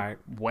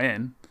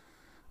when.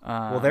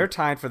 Well, they're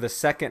tied for the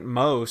second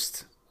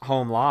most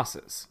home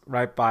losses,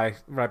 right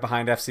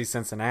behind FC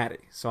Cincinnati.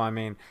 So I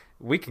mean,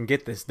 we can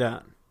get this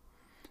done.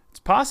 It's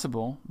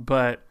possible,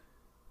 but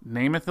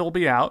Namath will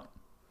be out.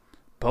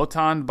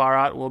 Botan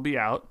Barat will be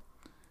out.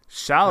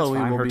 Shalhoub will be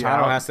out.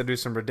 Hurtado has to do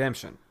some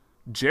redemption.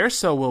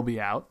 Gerso will be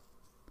out.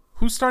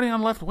 Who's starting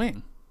on left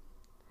wing?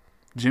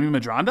 Jimmy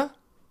Madronda?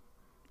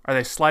 Are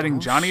they sliding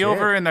Johnny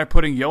over and they're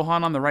putting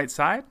Johan on the right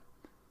side?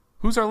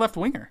 Who's our left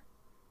winger?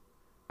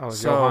 Oh,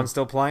 is Johan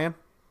still playing?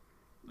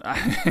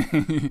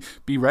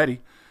 Be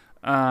ready.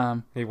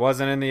 He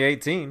wasn't in the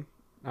 18.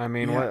 I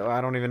mean,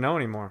 I don't even know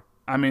anymore.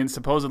 I mean,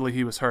 supposedly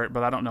he was hurt,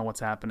 but I don't know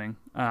what's happening.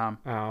 Okay.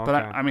 But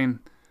I mean,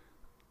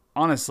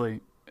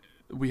 honestly,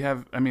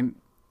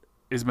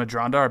 is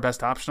Madronda our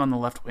best option on the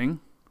left wing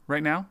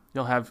right now?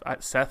 You'll have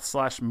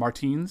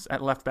Seth/Martins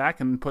at left back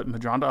and put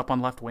Madronda up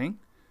on left wing.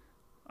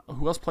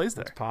 Who else plays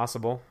there? It's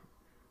possible.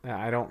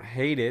 I don't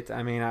hate it.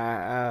 I mean,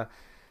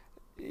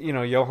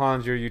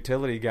 Johan's your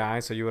utility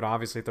guy, so you would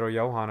obviously throw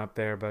Johan up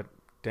there. But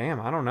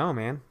damn, I don't know,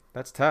 man.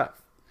 That's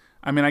tough.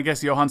 I mean, I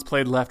guess Johan's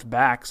played left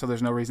back, so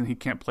there's no reason he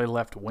can't play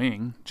left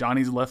wing.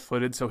 Johnny's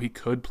left-footed, so he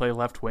could play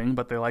left wing,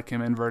 but they like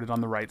him inverted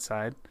on the right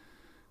side.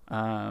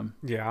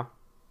 Yeah.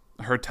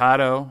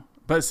 Hurtado.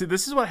 But see,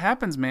 this is what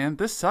happens, man.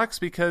 This sucks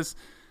because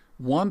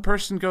one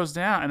person goes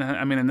down. And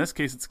I mean, in this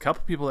case, it's a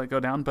couple people that go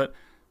down, but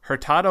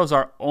Hurtado's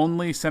our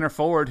only center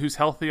forward who's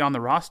healthy on the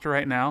roster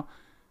right now.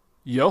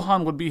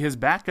 Johan would be his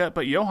backup,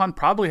 but Johan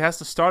probably has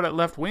to start at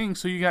left wing,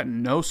 so you got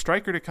no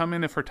striker to come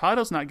in if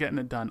Hurtado's not getting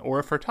it done, or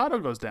if Hurtado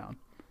goes down.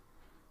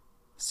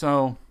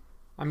 So,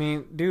 I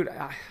mean, dude,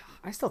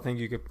 I still think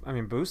you could. I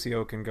mean,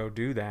 Busio can go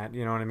do that.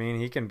 You know what I mean?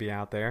 He can be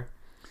out there.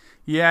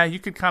 Yeah, you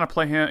could kind of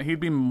play him.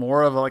 He'd be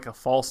more of a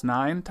false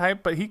 9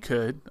 type, but he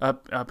could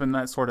up in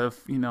that sort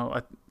of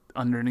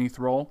underneath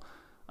role.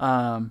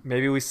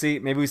 Maybe we see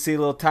a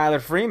little Tyler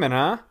Freeman,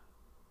 huh?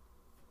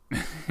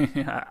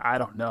 I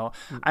don't know.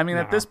 I mean,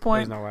 at this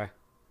point, there's no way.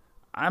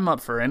 I'm up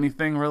for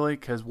anything really,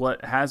 because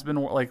what has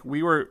been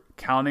we were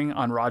counting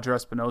on Roger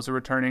Espinoza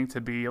returning to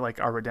be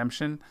our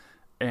redemption.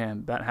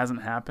 And that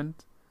hasn't happened.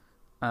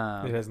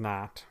 It has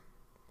not.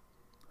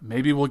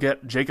 Maybe we'll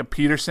get Jacob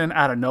Peterson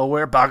out of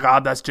nowhere. By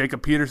God, that's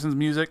Jacob Peterson's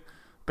music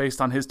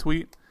based on his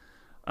tweet.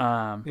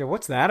 Yeah,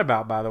 what's that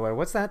about, by the way?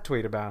 What's that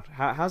tweet about?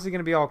 How's he going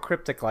to be all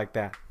cryptic like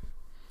that?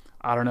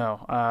 I don't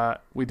know.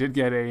 We did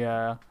get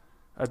a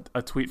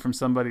tweet from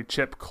somebody.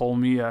 Chip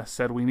Colmia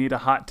said we need a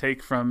hot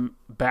take from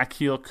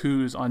Backheel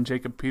Coos on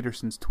Jacob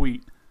Peterson's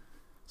tweet.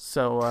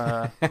 So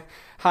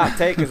hot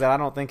take is that I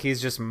don't think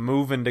he's just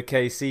moving to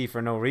KC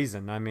for no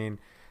reason. I mean,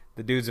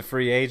 the dude's a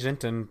free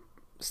agent and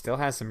still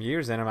has some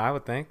years in him, I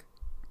would think.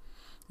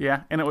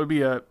 Yeah, and it would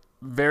be a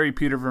very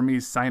Peter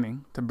Vermees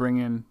signing to bring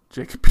in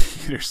Jacob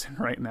Peterson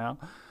right now.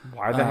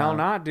 Why the hell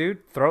not,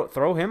 dude?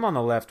 Throw him on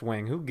the left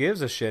wing. Who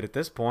gives a shit at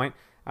this point?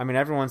 I mean,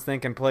 everyone's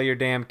thinking play your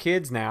damn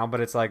kids now,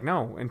 but it's like,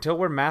 no, until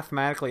we're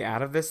mathematically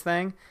out of this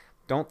thing,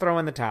 don't throw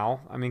in the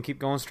towel. I mean, keep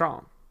going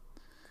strong.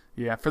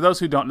 Yeah, for those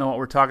who don't know what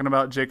we're talking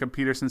about, Jacob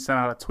Peterson sent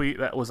out a tweet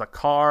that was a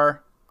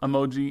car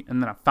emoji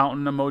and then a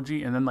fountain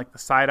emoji and then like the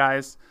side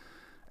eyes,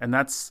 and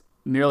that's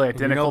nearly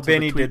identical to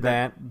Benny the tweet did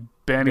that.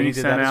 Benny sent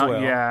did that out. as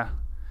well. Yeah,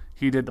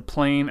 he did the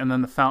plane and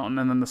then the fountain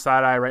and then the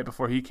side eye right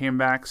before he came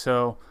back.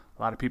 So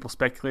a lot of people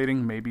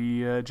speculating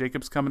maybe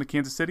Jacob's coming to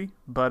Kansas City,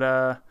 but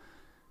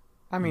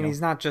I mean,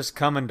 he's not just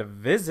coming to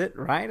visit,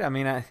 right? I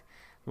mean,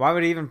 why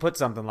would he even put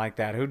something like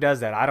that? Who does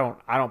that? I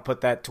don't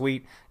put that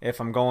tweet if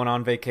I'm going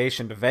on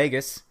vacation to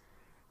Vegas.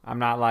 I'm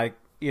not like,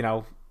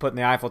 putting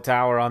the Eiffel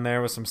Tower on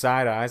there with some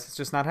side eyes. It's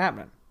just not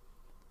happening.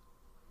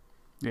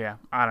 Yeah,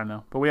 I don't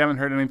know. But we haven't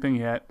heard anything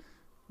yet.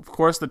 Of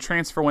course, the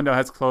transfer window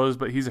has closed,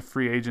 but he's a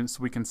free agent,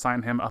 so we can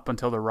sign him up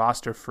until the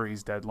roster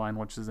freeze deadline,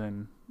 which is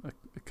in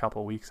a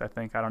couple weeks, I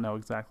think. I don't know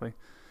exactly.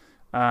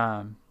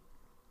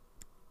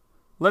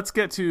 Let's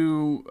get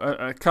to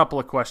a couple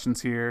of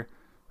questions here.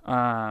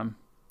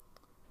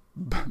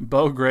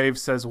 Bo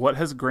Graves says, what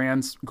has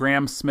Graham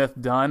Smith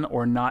done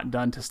or not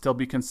done to still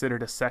be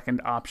considered a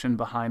second option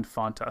behind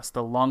Fontas?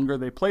 The longer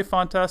they play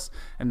Fontas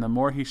and the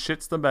more he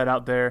shits the bed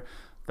out there,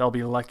 they'll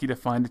be lucky to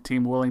find a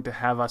team willing to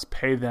have us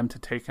pay them to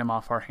take him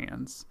off our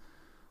hands.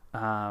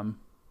 I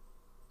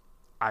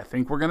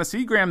think we're going to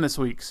see Graham this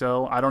week,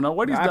 so I don't know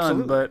what he's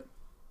done, but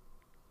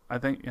I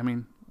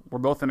mean, we're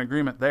both in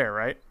agreement there,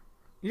 right?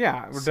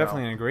 Yeah, we're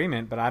definitely in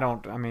agreement, but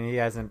he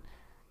hasn't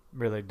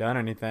really done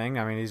anything.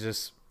 I mean, he's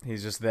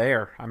just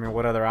there. I mean,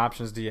 what other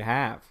options do you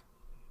have?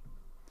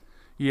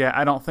 Yeah,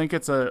 I don't think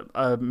it's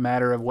a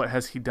matter of what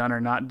has he done or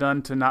not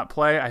done to not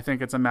play. I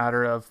think it's a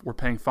matter of we're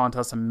paying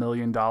Fontas $1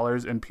 million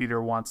and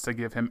Peter wants to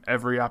give him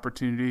every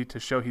opportunity to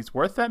show he's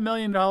worth that $1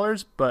 million,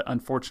 but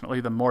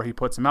unfortunately the more he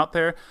puts him out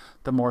there,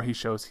 the more he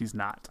shows he's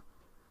not.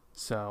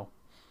 So,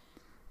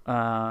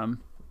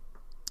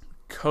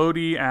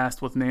 Cody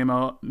asked, with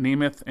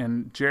Nemeth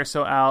and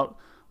Gerso out,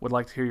 would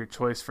like to hear your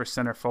choice for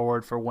center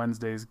forward for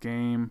Wednesday's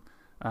game.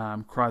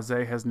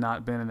 Croizet has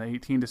not been in the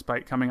 18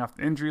 despite coming off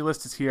the injury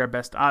list. Is he our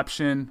best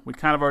option? We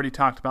kind of already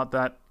talked about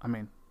that. I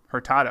mean,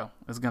 Hurtado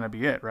is going to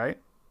be it, right?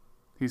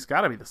 He's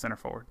got to be the center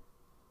forward.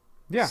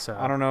 Yeah, so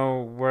I don't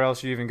know where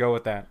else you even go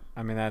with that.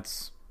 I mean,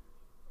 it's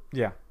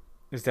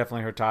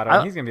definitely Hurtado.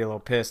 And he's going to be a little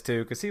pissed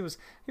too because he was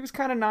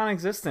kind of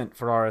non-existent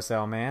for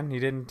RSL, man. He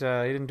didn't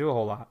do a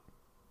whole lot.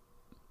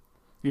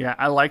 Yeah,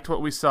 I liked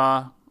what we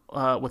saw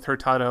with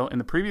Hurtado in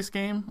the previous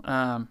game.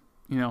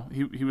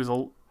 He was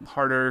a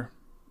harder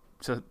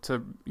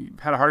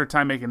had a harder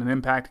time making an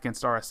impact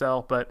against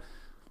RSL, but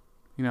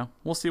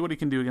we'll see what he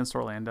can do against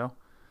Orlando.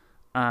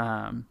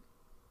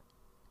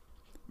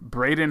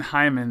 Braden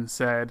Hyman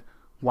said,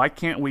 why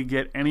can't we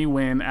get any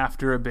win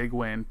after a big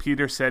win?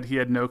 Peter said he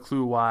had no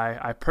clue why.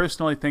 I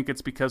personally think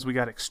it's because we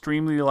got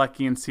extremely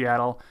lucky in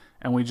Seattle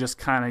and we just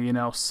kind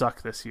of,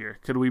 suck this year.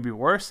 Could we be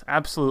worse?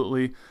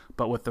 Absolutely.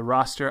 But with the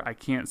roster, I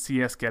can't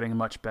see us getting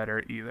much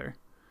better either.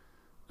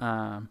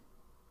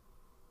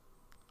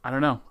 I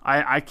don't know.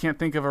 I can't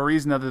think of a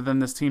reason other than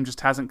this team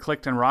just hasn't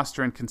clicked in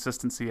roster and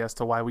consistency as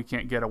to why we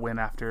can't get a win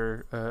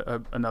after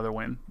another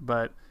win.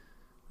 But,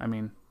 I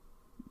mean,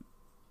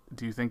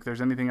 do you think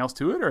there's anything else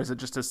to it, or is it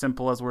just as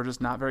simple as we're just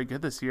not very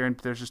good this year and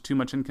there's just too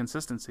much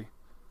inconsistency?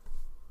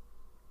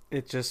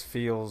 It just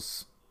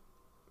feels,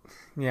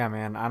 yeah,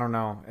 man, I don't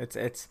know.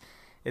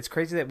 It's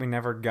crazy that we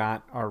never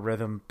got our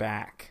rhythm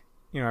back.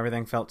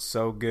 Everything felt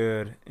so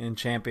good in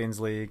Champions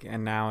League,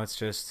 and now it's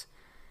just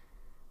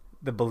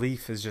the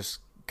belief is just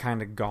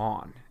kind of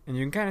gone. And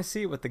you can kind of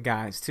see it with the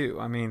guys too.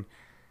 I mean,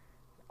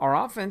 our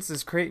offense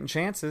is creating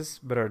chances,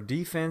 but our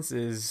defense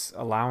is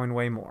allowing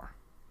way more.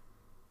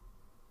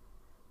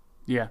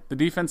 Yeah, the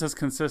defense has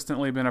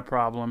consistently been a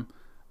problem.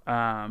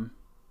 But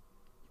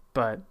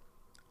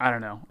I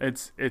don't know.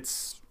 It's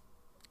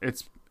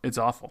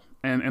awful.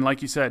 And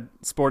like you said,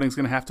 Sporting's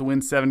going to have to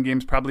win 7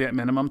 games probably at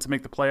minimum to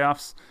make the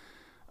playoffs.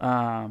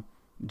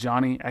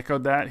 Johnny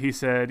echoed that. He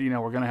said,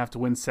 we're going to have to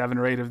win 7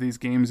 or 8 of these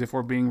games if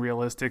we're being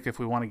realistic, if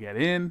we want to get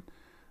in.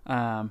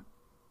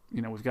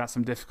 We've got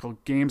some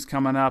difficult games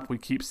coming up. We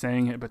keep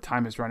saying it, but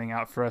time is running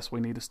out for us.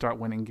 We need to start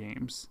winning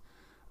games.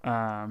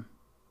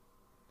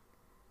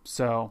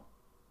 So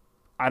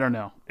I don't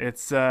know.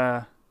 It's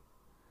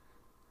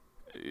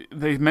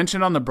they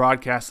mentioned on the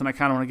broadcast, and I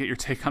kind of want to get your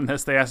take on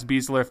this. They asked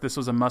Beasler if this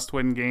was a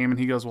must-win game, and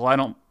he goes, well, I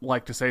don't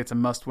like to say it's a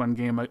must-win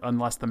game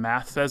unless the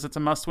math says it's a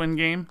must-win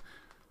game.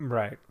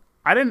 Right.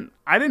 I didn't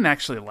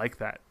actually like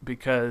that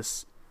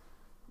because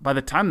by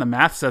the time the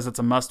math says it's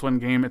a must-win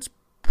game, it's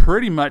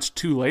pretty much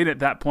too late at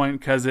that point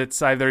because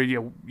it's either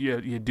you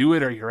do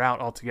it or you're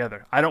out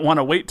altogether. I don't want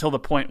to wait till the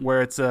point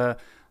where it's a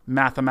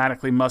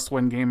mathematically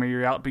must-win game or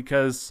you're out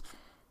because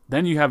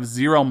then you have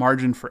zero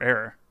margin for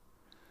error.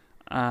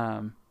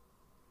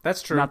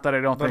 That's true. Not that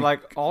I don't but think. But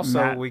like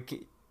also Matt,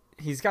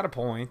 he's got a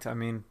point. I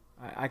mean,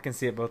 I can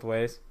see it both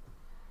ways.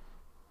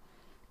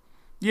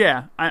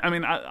 Yeah, I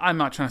mean, I'm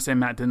not trying to say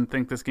Matt didn't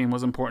think this game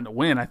was important to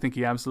win. I think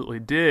he absolutely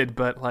did,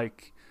 but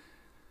like,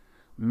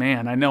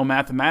 man, I know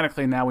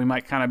mathematically now we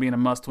might kind of be in a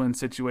must-win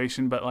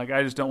situation, but like,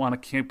 I just don't want to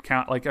keep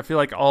count. Like, I feel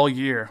like all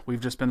year we've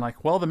just been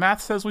like, well, the math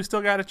says we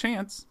still got a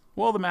chance.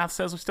 Well, the math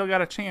says we still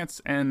got a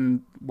chance,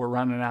 and we're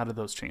running out of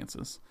those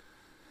chances.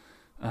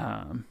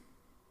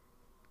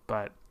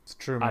 But it's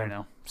true, man. I don't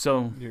know.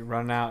 So you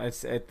run out.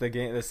 It's at the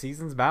game. The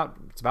season's about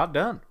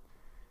done.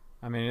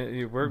 I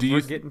mean, we're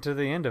getting to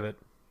the end of it.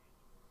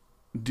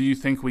 Do you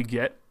think we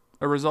get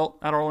a result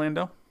at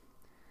Orlando?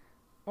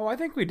 Oh, I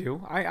think we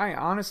do. I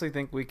honestly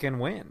think we can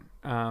win.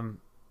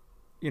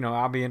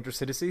 I'll be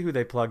interested to see who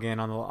they plug in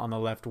on the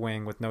left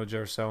wing with no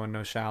Gerso and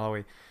no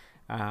Shallowy.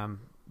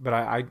 But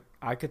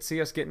I could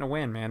see us getting a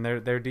win, man.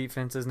 Their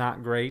defense is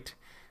not great.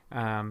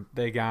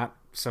 They got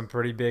some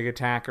pretty big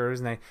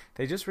attackers, and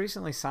they just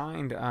recently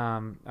signed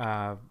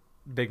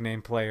big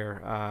name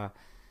player.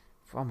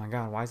 Oh my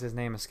God, why does his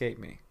name escape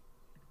me?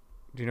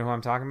 Do you know who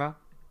I'm talking about?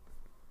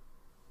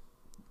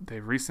 They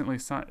recently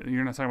signed.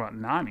 You're not talking about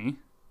Nani?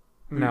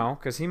 No,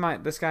 because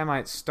this guy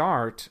might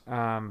start.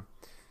 Son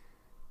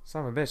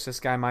of a bitch, this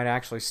guy might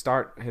actually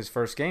start his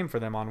first game for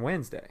them on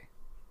Wednesday.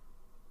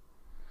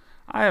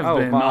 I have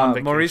been on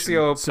vacation,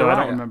 Mauricio so I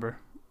don't remember.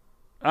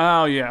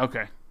 Oh yeah,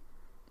 okay.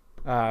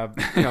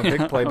 Big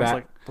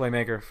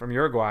playmaker from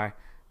Uruguay,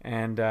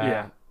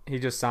 and he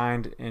just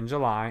signed in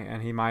July,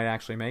 and he might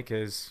actually make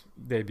his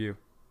debut.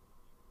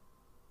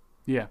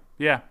 Yeah,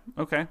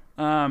 okay.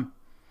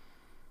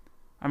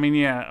 I mean,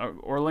 yeah,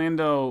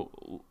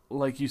 Orlando,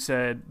 like you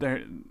said,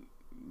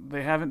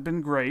 they haven't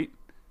been great.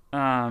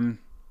 Their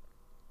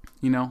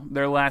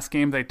last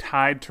game they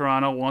tied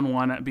Toronto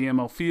 1-1 at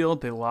BMO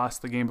Field. They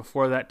lost the game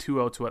before that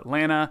 2-0 to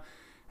Atlanta,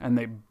 and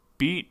they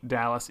beat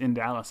Dallas in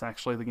Dallas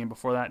actually the game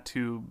before that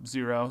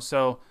 2-0.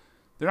 So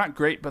they're not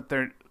great, but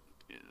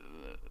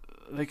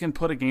they can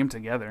put a game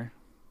together.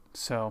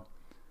 So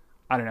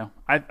I don't know.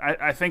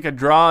 I think a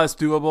draw is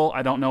doable.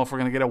 I don't know if we're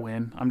gonna get a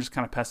win. I'm just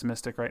kind of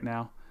pessimistic right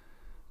now.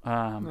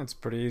 That's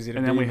pretty easy to do.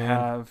 And then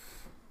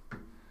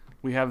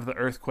we have the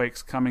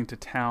Earthquakes coming to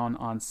town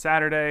on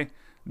Saturday.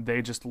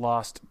 They just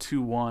lost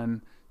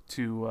 2-1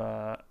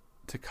 to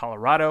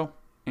Colorado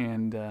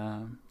and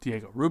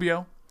Diego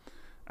Rubio.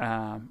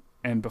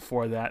 And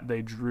before that,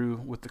 they drew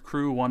with the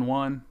Crew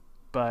 1-1.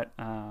 But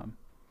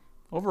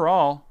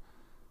overall,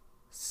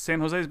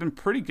 San Jose's been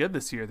pretty good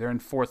this year. They're in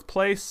fourth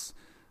place.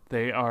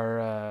 They are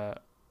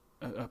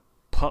a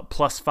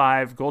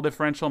 +5 goal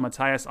differential.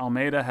 Matias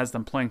Almeida has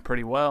them playing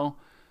pretty well.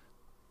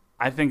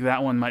 I think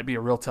that one might be a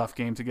real tough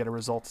game to get a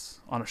result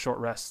on a short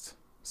rest.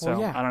 So,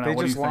 well, yeah, I don't know. They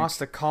what just do you lost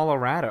to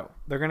Colorado.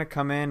 They're going to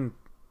come in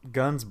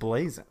guns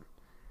blazing.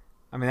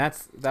 I mean,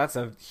 that's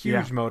a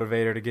huge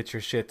motivator to get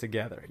your shit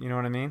together. You know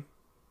what I mean?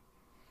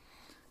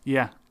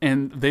 Yeah,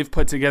 and they've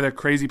put together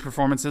crazy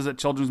performances at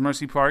Children's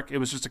Mercy Park. It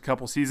was just a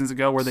couple seasons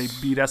ago where they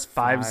beat us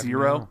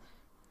 5-0.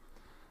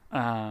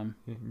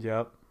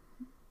 Yep.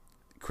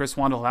 Chris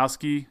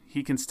Wondolowski,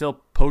 he can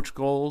still poach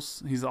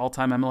goals. He's the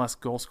all-time MLS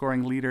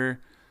goal-scoring leader.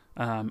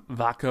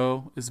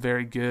 Vaco is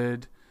very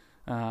good.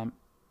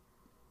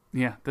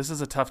 This is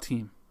a tough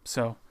team.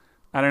 So,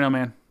 I don't know,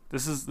 man.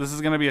 This is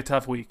going to be a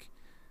tough week.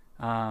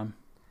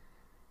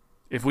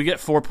 If we get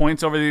 4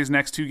 points over these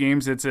next two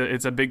games, it's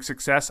a big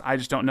success. I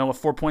just don't know if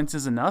 4 points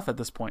is enough at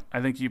this point.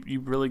 I think you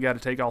really got to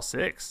take all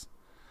 6.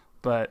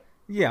 But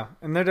yeah,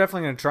 and they're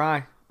definitely going to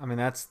try. I mean,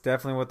 that's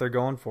definitely what they're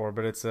going for.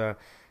 But it's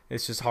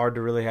just hard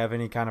to really have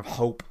any kind of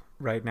hope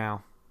right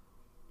now.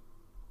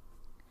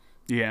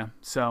 Yeah.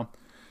 So,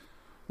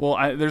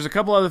 well, there's a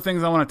couple other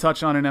things I want to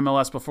touch on in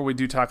MLS before we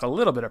do talk a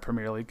little bit of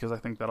Premier League because I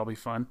think that'll be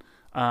fun.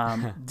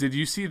 Did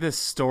you see this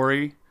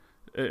story?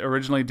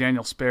 Originally,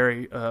 Daniel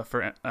Sperry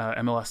for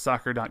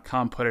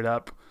MLSsoccer.com put it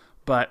up,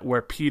 but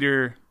where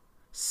Peter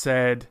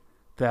said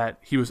that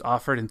he was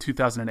offered in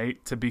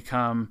 2008 to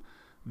become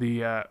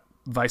the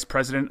vice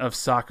president of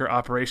soccer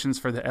operations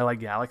for the LA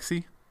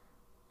Galaxy.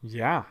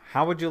 Yeah.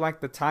 How would you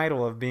like the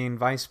title of being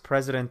vice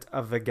president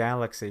of the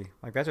Galaxy?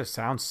 Like, that just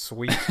sounds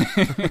sweet.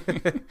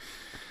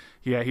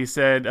 Yeah, he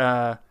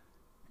said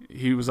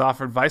he was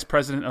offered vice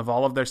president of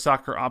all of their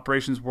soccer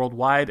operations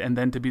worldwide and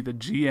then to be the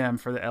GM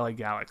for the LA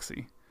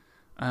Galaxy.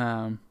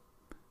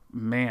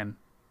 Man,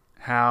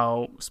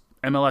 how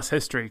MLS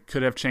history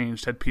could have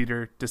changed had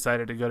Peter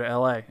decided to go to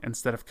LA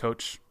instead of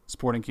coach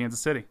Sporting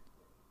Kansas City.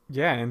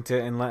 Yeah,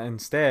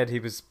 instead he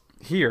was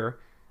here,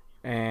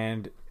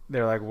 and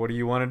they're like, "What do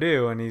you want to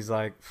do?" And he's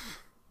like,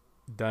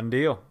 "Done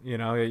deal. You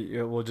know,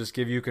 we'll just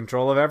give you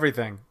control of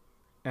everything."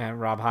 And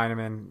Rob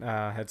Heineman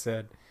had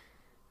said,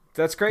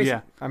 That's crazy.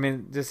 Yeah. I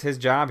mean, just his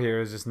job here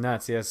is just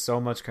nuts. He has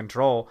so much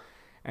control,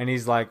 and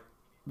he's like,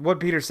 what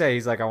Peter say?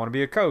 He's like, I want to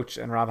be a coach,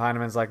 and Rob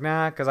Heineman's like,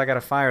 nah, because I got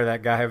to fire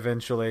that guy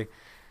eventually.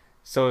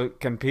 So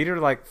can Peter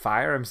like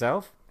fire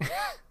himself?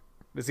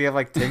 Does he have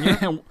like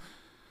tenure?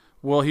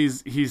 Well,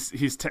 he's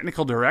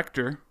technical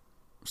director,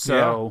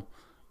 so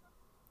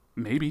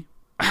maybe.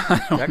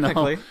 I don't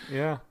Technically,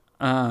 know.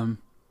 yeah.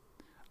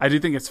 I do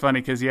think it's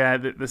funny because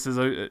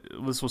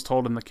this was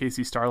told in the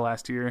KC Star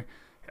last year.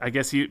 I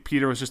guess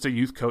Peter was just a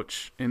youth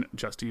coach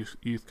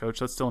youth coach.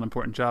 That's still an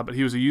important job, but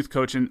he was a youth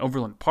coach in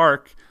Overland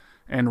Park,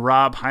 and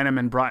Rob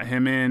Heineman brought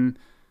him in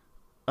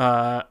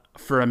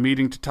for a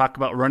meeting to talk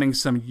about running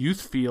some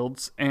youth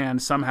fields,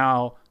 and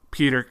somehow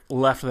Peter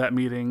left that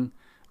meeting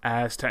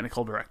as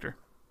technical director.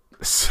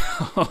 So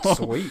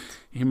Sweet.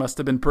 He must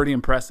have been pretty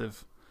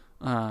impressive.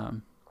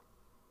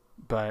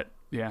 But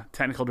yeah,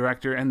 technical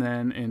director, and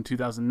then in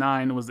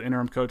 2009 was the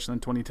interim coach, and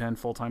then 2010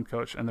 full-time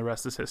coach, and the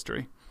rest is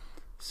history.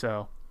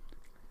 So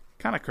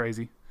kind of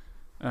crazy.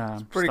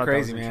 It's pretty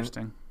crazy, man.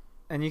 Interesting.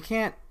 And you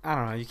can't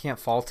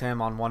fault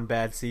him on one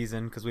bad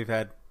season because we've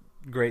had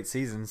great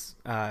seasons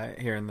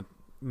here in the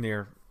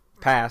near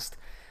past.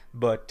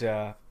 But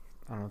I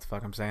don't know what the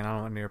fuck I'm saying. I don't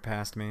know what near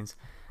past means.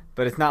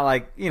 But it's not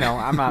like,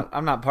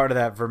 I'm not part of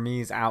that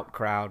Vermees out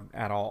crowd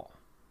at all.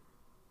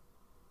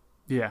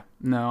 Yeah,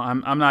 no,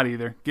 I'm not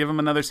either. Give him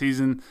another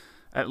season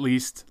at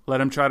least.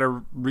 Let him try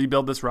to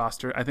rebuild this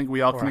roster. I think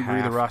we all can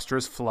agree the roster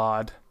is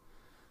flawed.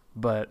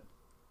 But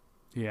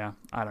yeah,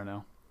 I don't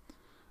know.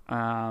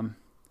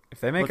 If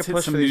they make a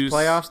push for these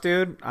playoffs,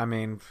 dude, I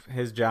mean,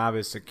 his job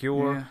is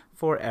secure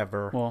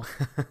forever. Well,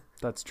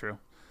 that's true.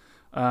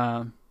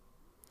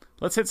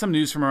 Let's hit some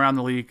news from around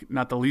the league,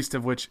 not the least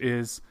of which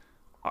is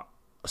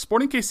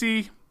Sporting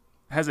KC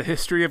has a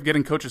history of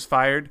getting coaches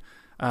fired.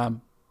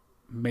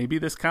 Maybe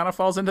this kind of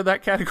falls into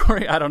that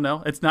category. I don't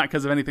know. It's not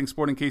because of anything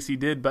Sporting KC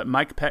did, but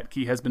Mike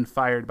Petke has been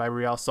fired by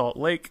Real Salt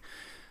Lake.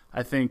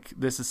 I think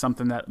this is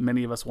something that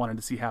many of us wanted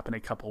to see happen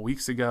a couple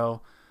weeks ago.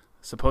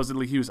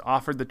 Supposedly, he was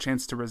offered the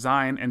chance to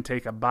resign and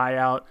take a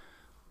buyout.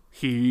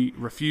 He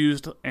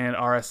refused, and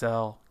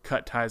RSL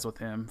cut ties with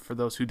him. For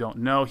those who don't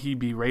know, he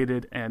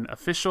berated an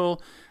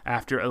official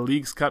after a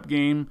Leagues Cup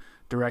game,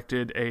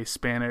 directed a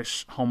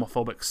Spanish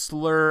homophobic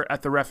slur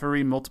at the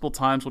referee multiple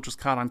times, which was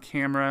caught on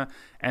camera,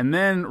 and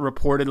then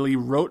reportedly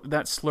wrote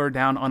that slur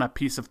down on a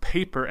piece of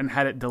paper and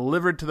had it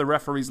delivered to the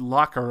referee's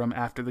locker room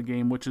after the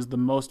game, which is the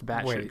most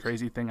batshit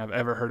crazy thing I've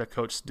ever heard a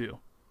coach do.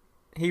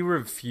 He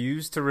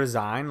refused to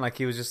resign? Like,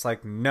 he was just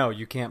like, no,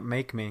 you can't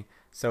make me.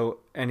 So,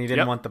 and he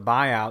didn't want the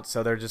buyout,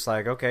 so they're just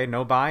like, okay,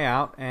 no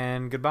buyout,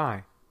 and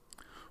goodbye.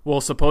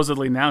 Well,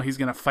 supposedly now he's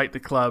going to fight the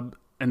club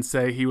and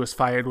say he was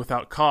fired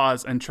without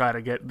cause and try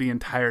to get the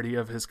entirety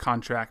of his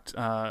contract,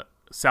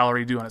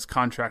 salary due on his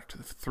contract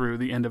through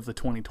the end of the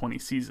 2020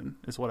 season,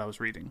 is what I was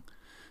reading.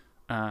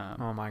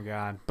 Oh, my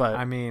God. But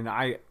I mean,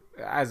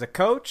 as a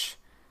coach,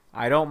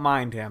 I don't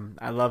mind him.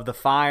 I love the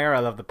fire. I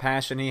love the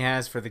passion he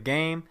has for the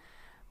game.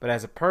 But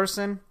as a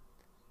person,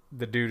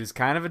 the dude is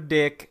kind of a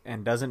dick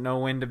and doesn't know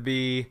when to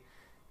be,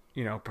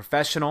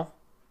 professional.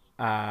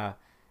 Dude,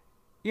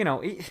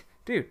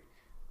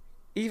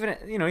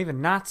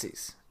 even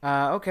Nazis.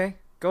 Okay,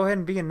 go ahead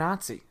and be a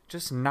Nazi.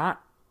 Just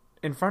not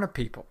in front of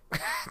people.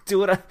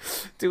 do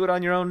it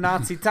on your own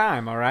Nazi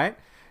time, all right?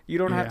 You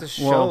don't have to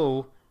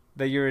show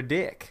that you're a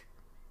dick.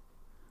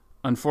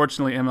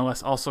 Unfortunately,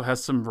 MLS also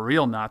has some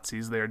real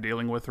Nazis they're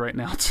dealing with right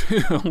now,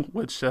 too,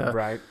 which...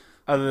 right.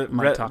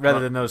 Rather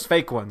than those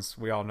fake ones,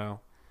 we all know.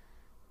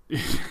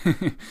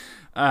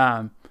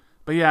 But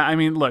yeah, I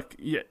mean, look,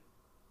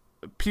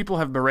 people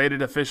have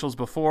berated officials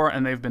before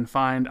and they've been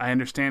fined. I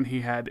understand he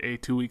had a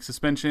 2-week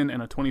suspension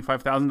and a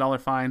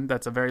 $25,000 fine.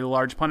 That's a very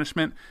large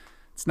punishment.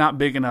 It's not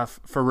big enough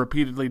for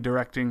repeatedly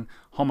directing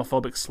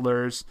homophobic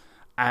slurs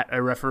at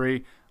a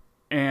referee.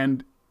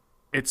 And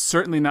it's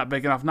certainly not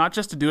big enough, not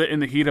just to do it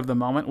in the heat of the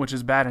moment, which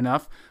is bad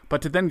enough,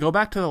 but to then go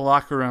back to the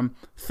locker room,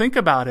 think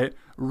about it,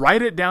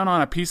 write it down on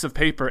a piece of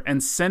paper,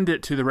 and send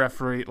it to the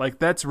referee. Like,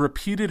 that's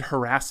repeated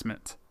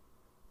harassment,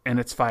 and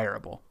it's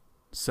fireable.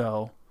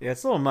 So yeah,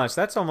 it's a little much.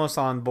 That's almost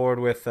on board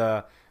with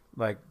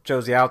like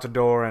Josie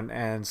Altidore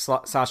and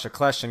Sasha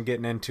Kleshin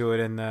getting into it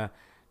in the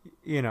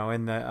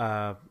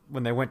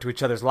when they went to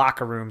each other's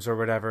locker rooms or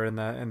whatever in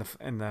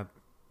the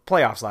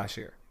playoffs last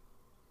year.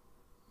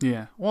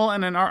 Yeah. Well,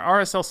 and then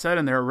RSL said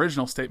in their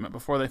original statement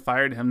before they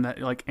fired him that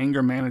like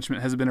anger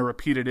management has been a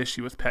repeated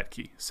issue with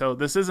Petke. So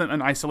this isn't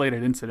an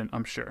isolated incident,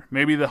 I'm sure.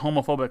 Maybe the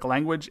homophobic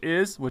language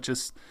is, which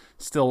is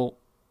still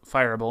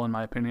fireable in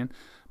my opinion.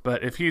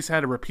 But if he's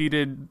had a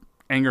repeated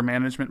anger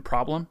management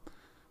problem,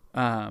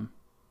 then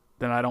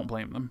I don't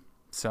blame them.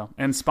 So,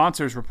 and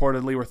sponsors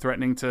reportedly were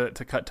threatening to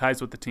cut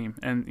ties with the team,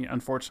 and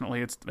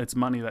unfortunately, it's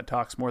money that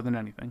talks more than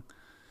anything.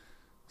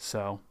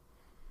 So,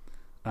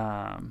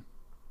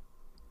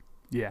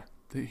 yeah,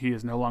 he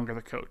is no longer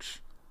the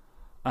coach.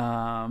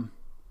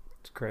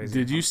 It's crazy.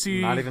 Did you see?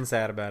 I'm not even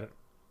sad about it.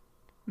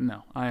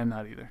 No, I am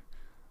not either.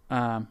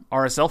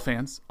 RSL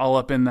fans all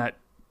up in the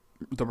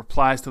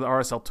replies to the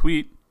RSL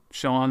tweet,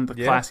 showing the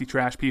classy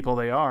trash people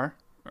they are.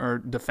 or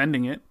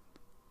defending it.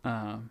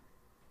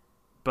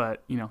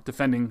 But,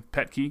 defending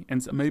Petke.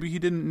 And so maybe he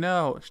didn't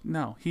know.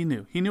 No, he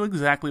knew. He knew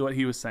exactly what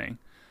he was saying.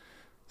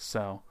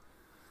 So,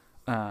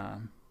 anyway.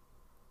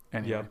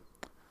 Yep.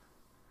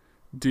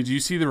 Did you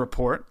see the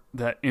report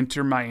that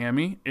Inter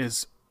Miami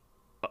is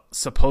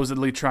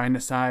supposedly trying to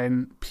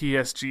sign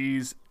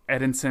PSG's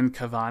Edinson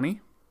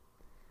Cavani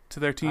to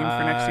their team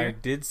for next year? I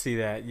did see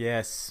that,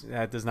 yes.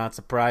 That does not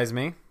surprise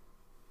me.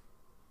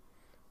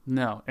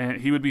 No, and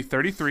he would be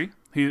 33.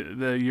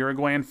 The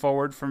Uruguayan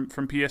forward from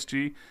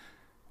PSG,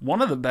 one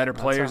of the better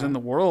players in the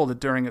world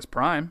during his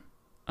prime.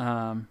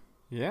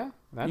 Yeah,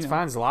 that's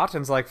fine.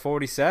 Zlatan's like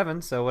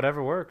 47, so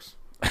whatever works.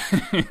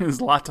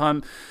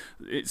 Zlatan.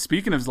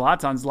 Speaking of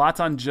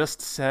Zlatan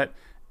just set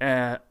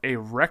a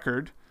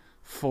record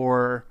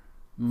for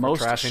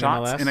most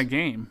shots in a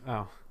game.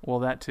 Oh, well,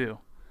 that too.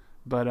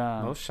 But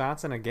most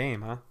shots in a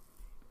game, huh?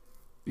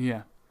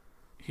 Yeah,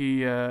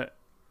 he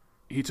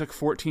took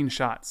 14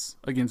 shots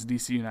against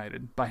DC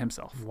United by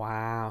himself.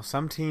 Wow,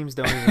 some teams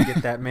don't even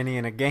get that many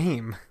in a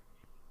game.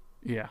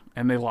 Yeah,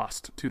 and they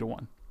lost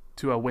 2-1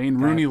 to a Wayne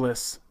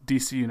Rooney-less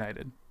DC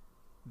United.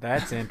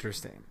 That's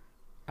interesting.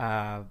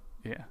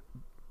 Yeah.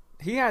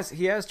 He has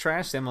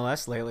trashed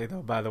MLS lately,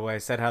 though, by the way.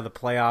 Said how the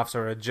playoffs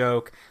are a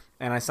joke.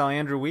 And I saw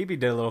Andrew Wiebe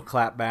did a little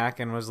clap back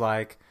and was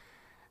like,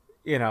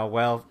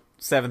 well,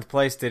 7th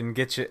place didn't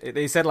get you.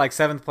 They said,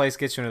 7th place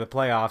gets you into the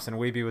playoffs. And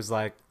Wiebe was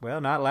like, well,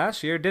 not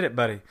last year, did it,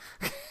 buddy?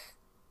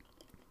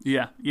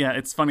 Yeah.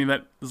 It's funny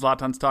that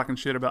Zlatan's talking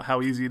shit about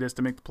how easy it is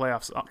to make the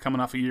playoffs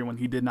coming off a year when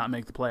he did not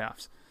make the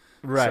playoffs.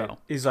 Right. So.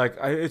 He's like,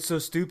 it's so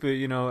stupid,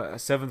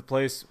 7th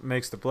place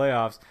makes the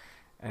playoffs.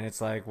 And it's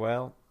like,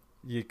 well,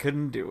 you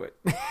couldn't do it.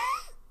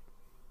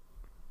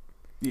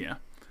 Yeah.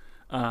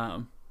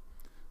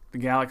 The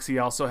Galaxy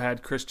also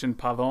had Christian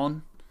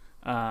Pavon.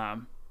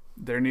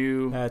 Their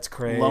new That's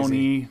crazy.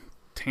 Loney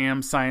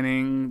TAM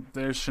signing.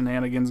 There's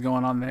shenanigans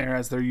going on there,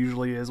 as there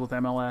usually is with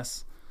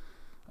MLS.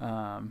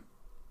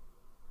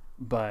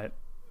 But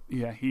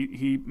yeah,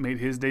 he made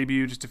his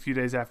debut just a few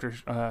days after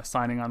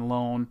signing on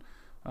loan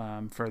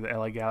for the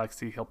LA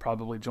Galaxy. He'll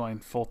probably join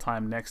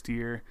full-time next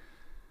year.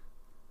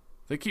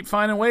 They keep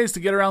finding ways to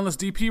get around this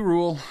DP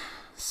rule,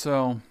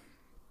 so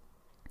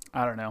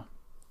I don't know.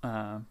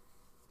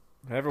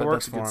 Whatever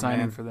works for them,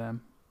 signing for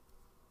them.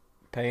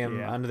 Pay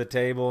him under the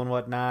table and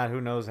whatnot. Who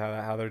knows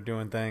how they're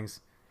doing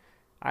things?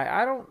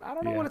 I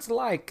don't know what it's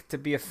like to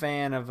be a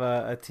fan of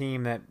a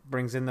team that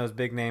brings in those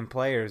big name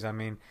players. I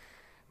mean,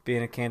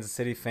 being a Kansas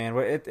City fan,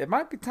 it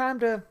might be time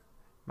to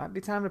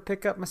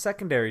pick up my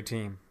secondary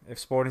team. If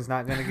Sporting's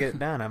not going to get it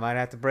done, I might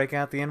have to break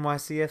out the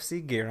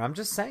NYCFC gear. I'm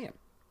just saying.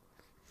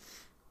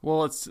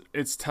 Well,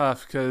 it's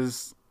tough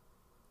because,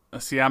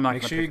 I'm not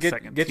going to pick a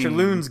second team. Get your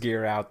Loons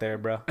gear out there,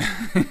 bro.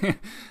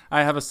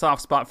 I have a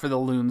soft spot for the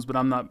Loons, but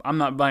I'm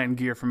not buying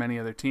gear from any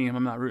other team.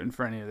 I'm not rooting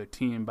for any other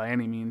team by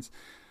any means.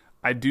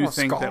 I do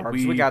think scarves.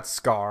 that we got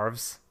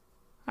scarves.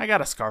 I got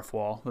a scarf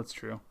wall. That's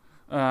true.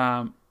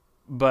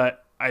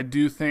 But I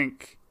do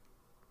think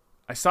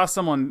I saw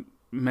someone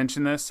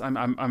mention this.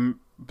 I'm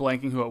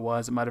blanking who it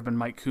was. It might have been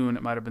Mike Kuhn.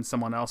 It might have been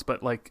someone else.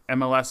 But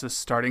MLS is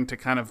starting to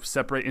kind of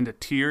separate into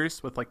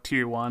tiers, with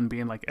tier 1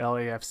 being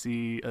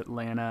LAFC,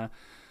 Atlanta,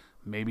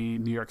 maybe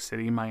New York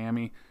City,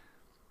 Miami.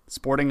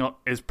 Sporting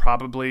is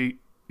probably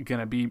going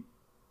to be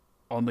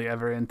only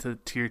ever into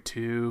tier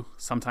 2,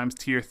 sometimes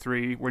tier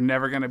 3. We're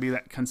never going to be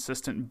that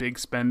consistent big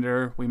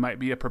spender. We might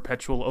be a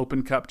perpetual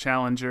Open Cup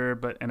challenger,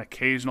 but an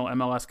occasional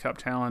MLS Cup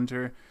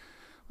challenger,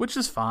 which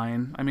is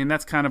fine. I mean,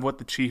 that's kind of what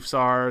the Chiefs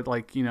are.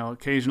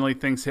 Occasionally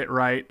things hit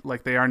right,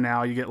 like they are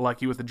now. You get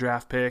lucky with a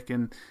draft pick,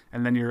 and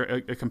then you're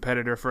a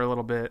competitor for a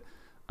little bit.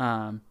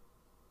 I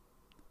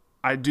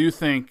do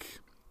think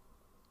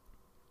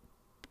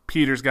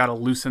Peter's got to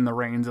loosen the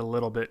reins a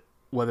little bit,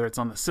 whether it's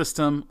on the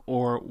system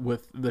or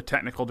with the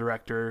technical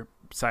director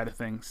side of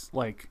things.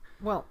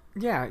 Well,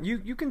 yeah,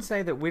 you can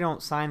say that we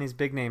don't sign these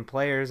big name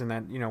players and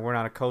that we're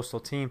not a coastal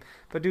team,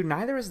 but dude,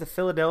 neither is the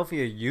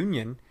Philadelphia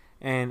Union.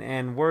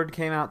 And word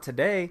came out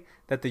today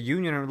that the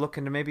Union are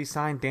looking to maybe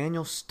sign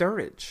Daniel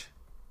Sturridge.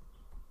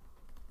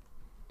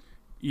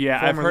 Yeah,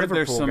 Former I've heard Liverpool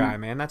there's some guy,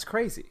 man. That's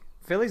crazy.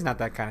 Philly's not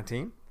that kind of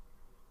team.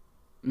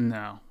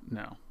 No.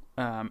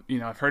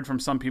 I've heard from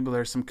some people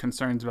there's some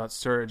concerns about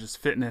Sturridge's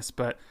fitness,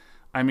 but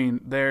I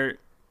mean,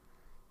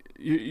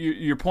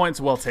 your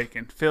point's well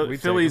taken.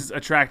 Philly's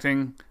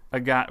attracting a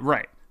guy,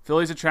 right?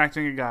 Philly's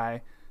attracting a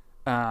guy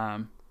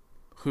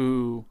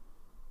who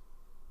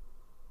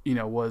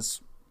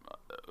was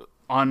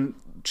on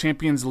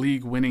Champions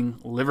League winning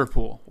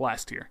Liverpool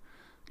last year,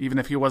 even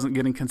if he wasn't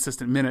getting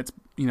consistent minutes,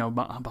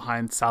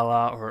 behind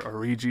Salah or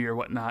Origi or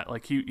whatnot.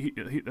 He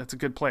that's a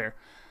good player.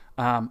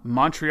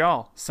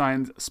 Montreal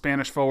signed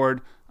Spanish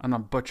forward, I'm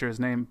going to butcher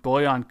his name,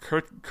 Bojan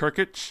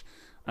Krkic.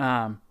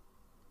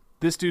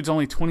 This dude's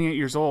only 28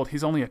 years old.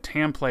 He's only a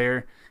TAM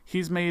player.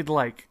 He's made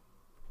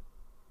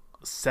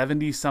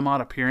 70 some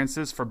odd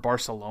appearances for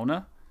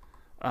Barcelona.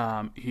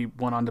 He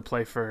went on to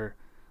play for,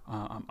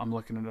 I'm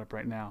looking it up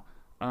right now.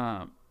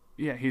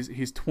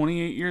 He's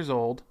 28 years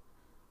old.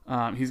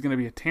 He's going to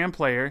be a TAM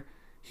player.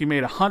 He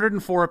made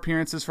 104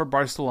 appearances for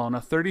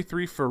Barcelona,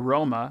 33 for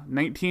Roma,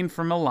 19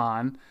 for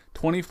Milan,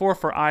 24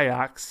 for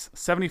Ajax,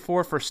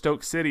 74 for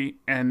Stoke City,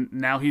 and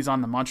now he's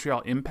on the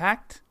Montreal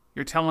Impact?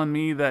 You're telling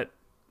me that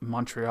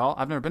Montreal,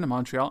 I've never been to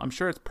Montreal, I'm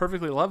sure it's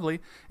perfectly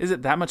lovely. Is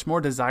it that much more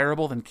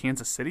desirable than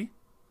Kansas City?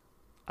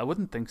 I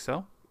wouldn't think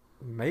so.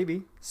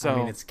 Maybe. So, I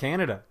mean, it's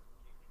Canada.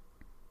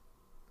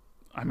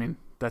 I mean,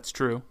 that's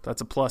true.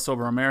 That's a plus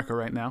over America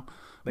right now.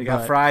 They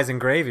got fries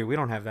and gravy. We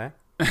don't have that.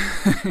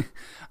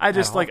 I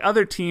just like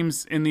other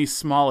teams in these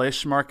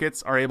smallish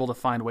markets are able to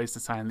find ways to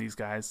sign these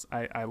guys.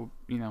 I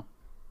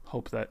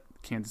hope that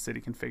Kansas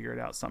City can figure it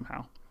out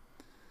somehow.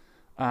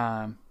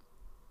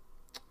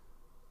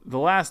 The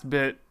last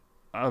bit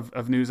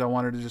of news I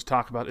wanted to just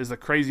talk about is the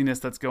craziness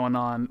that's going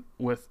on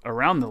with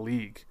around the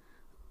league.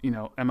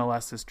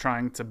 MLS is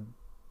trying to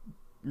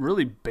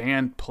really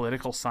ban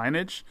political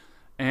signage,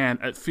 and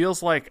it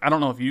feels like, I don't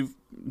know if you've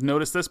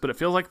noticed this, but it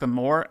feels like the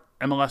more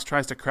MLS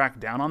tries to crack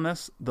down on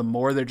this, the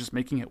more they're just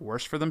making it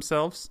worse for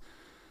themselves.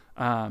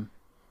 The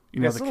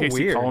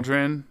Casey weird.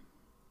 Cauldron.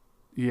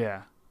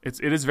 Yeah,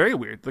 it is very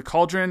weird. The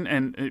Cauldron,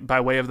 and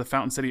by way of the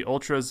Fountain City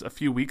Ultras, a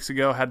few weeks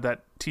ago had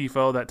that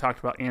TIFO that talked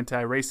about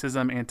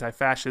anti-racism,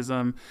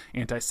 anti-fascism,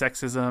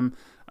 anti-sexism,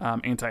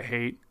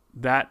 anti-hate.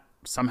 That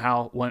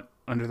somehow went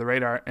under the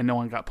radar and no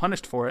one got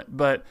punished for it.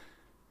 But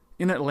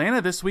in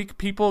Atlanta this week,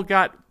 people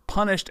got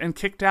punished and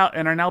kicked out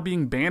and are now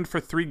being banned for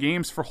 3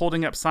 games for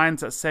holding up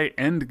signs that say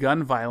 "End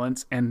gun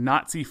violence" and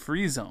 "Nazi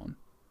free zone."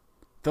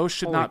 Those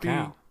should not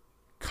be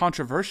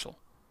controversial.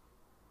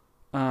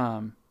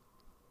 Not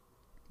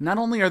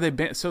only are they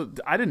banned, so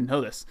I didn't know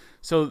this.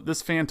 So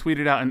this fan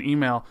tweeted out an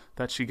email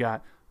that she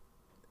got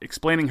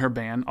explaining her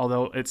ban,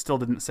 although it still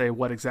didn't say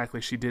what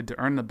exactly she did to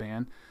earn the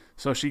ban.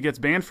 So she gets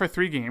banned for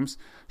 3 games.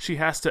 She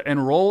has to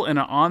enroll in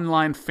an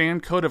online fan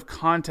code of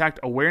contact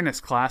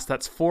awareness class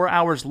that's 4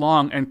 hours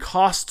long and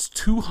costs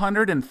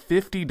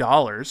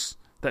 $250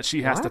 that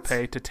she has to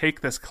pay to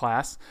take this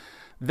class.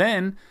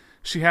 Then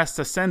she has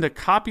to send a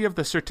copy of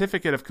the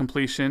certificate of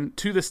completion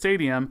to the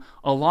stadium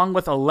along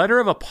with a letter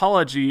of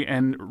apology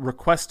and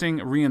requesting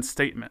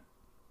reinstatement.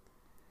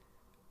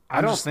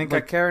 I don't think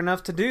I care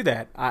enough to do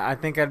that. I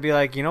think I'd be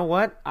like, you know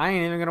what? I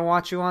ain't even going to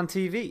watch you on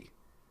TV.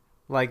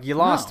 Like, you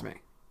lost me.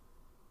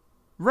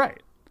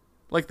 Right.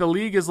 Like, the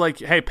league is like,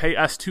 hey, pay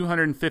us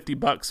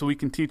 $250 so we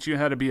can teach you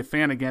how to be a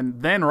fan again.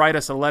 Then write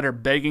us a letter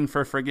begging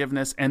for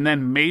forgiveness, and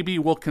then maybe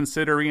we'll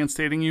consider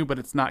reinstating you, but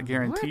it's not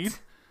guaranteed.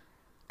 What?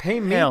 Pay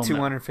me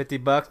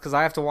 $250 because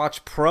I have to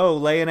watch Pro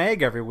lay an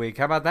egg every week.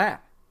 How about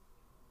that?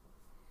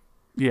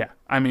 Yeah.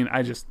 I mean,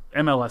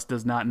 MLS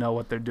does not know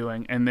what they're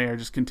doing, and they are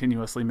just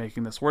continuously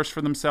making this worse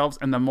for themselves.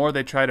 And the more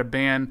they try to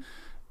ban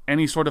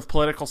any sort of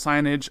political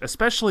signage,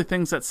 especially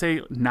things that say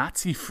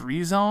Nazi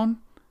free zone,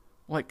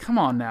 like, come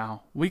on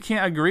now. We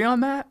can't agree on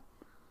that?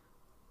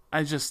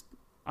 I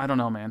don't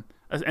know, man.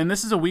 And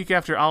this is a week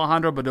after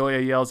Alejandro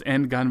Bedoya yells,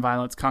 "End gun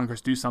violence,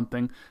 Congress do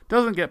something."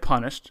 Doesn't get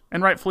punished,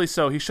 and rightfully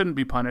so. He shouldn't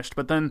be punished.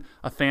 But then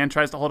a fan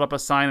tries to hold up a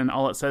sign, and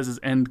all it says is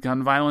 "End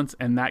gun violence,"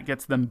 and that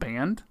gets them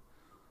banned?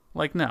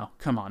 Like, no.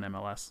 Come on,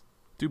 MLS.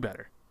 Do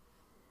better.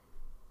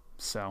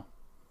 So,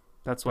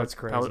 that's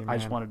crazy, I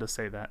just wanted to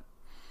say that.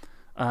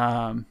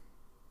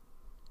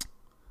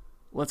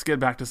 Let's get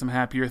back to some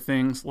happier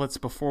things.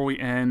 Before we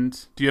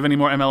end, do you have any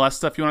more MLS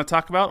stuff you want to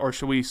talk about, or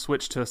should we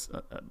switch to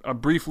a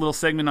brief little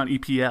segment on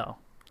EPL?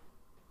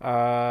 No,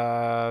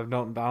 I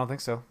don't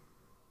think so.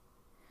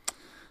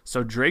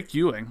 So Drake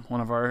Ewing,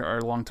 one of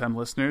our longtime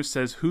listeners,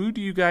 says, who do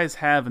you guys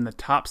have in the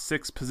top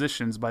 6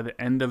 positions by the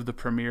end of the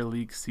Premier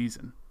League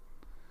season?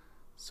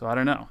 So I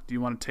don't know. Do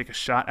you want to take a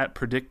shot at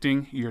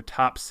predicting your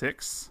top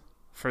 6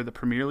 for the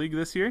Premier League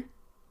this year?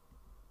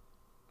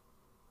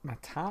 My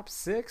top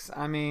 6?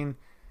 I mean...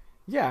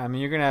 Yeah, I mean,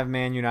 you're going to have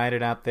Man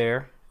United out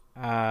there.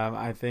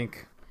 I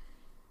think,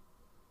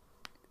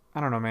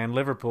 I don't know, man,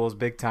 Liverpool's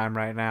big time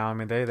right now. I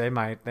mean, they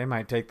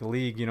might take the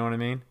league, you know what I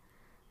mean?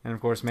 And, of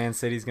course, Man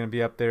City's going to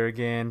be up there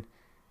again.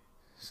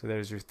 So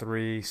there's your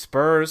 3.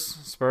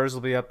 Spurs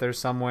will be up there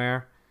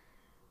somewhere.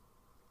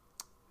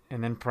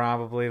 And then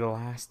probably the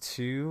last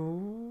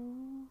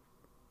 2,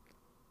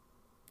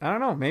 I don't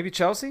know, maybe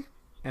Chelsea?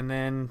 And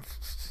then,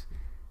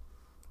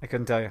 I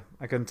couldn't tell you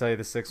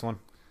the 6th one.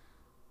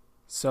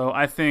 So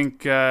I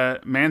think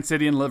Man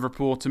City and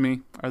Liverpool, to me,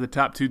 are the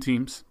top 2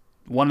 teams.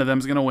 One of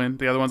them's going to win.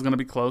 The other one's going to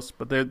be close,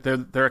 but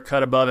they're a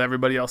cut above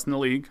everybody else in the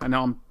league. I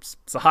know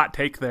it's a hot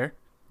take there,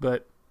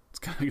 but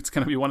it's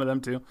going to be one of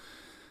them too.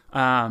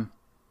 I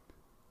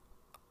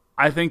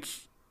think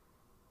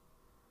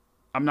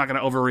I'm not going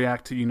to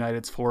overreact to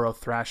United's 4-0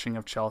 thrashing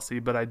of Chelsea,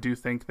 but I do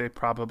think they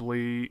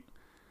probably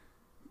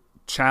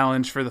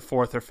challenge for the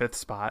 4th or 5th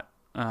spot.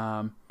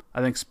 I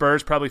think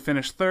Spurs probably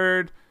finish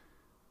 3rd.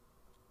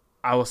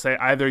 I will say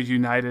either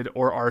United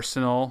or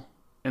Arsenal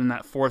in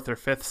that 4th or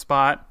 5th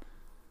spot.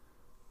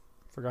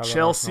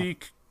 Chelsea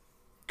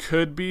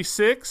could be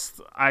 6th.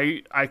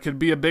 I could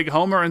be a big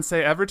homer and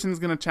say Everton's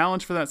going to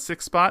challenge for that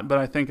 6th spot, but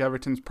I think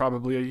Everton's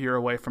probably a year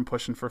away from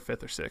pushing for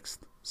 5th or 6th.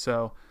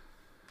 So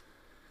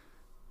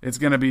It's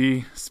going to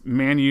be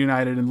Man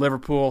United and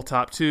Liverpool,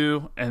 top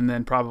 2, and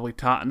then probably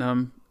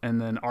Tottenham,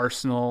 and then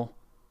Arsenal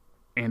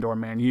and or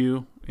Man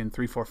U in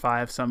 3, 4,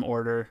 5, some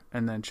order,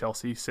 and then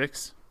Chelsea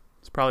 6.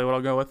 That's probably what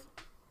I'll go with.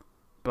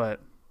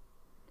 But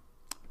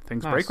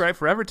things break right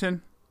for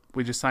Everton.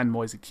 We just signed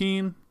Moise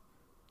Kean,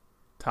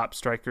 top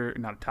striker,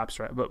 not a top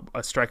striker, but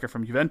a striker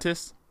from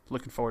Juventus.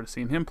 Looking forward to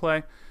seeing him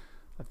play.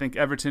 I think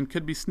Everton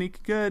could be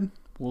sneaky good.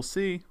 We'll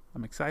see.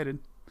 I'm excited.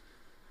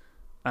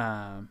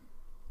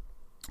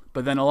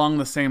 But then along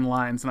the same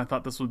lines, and I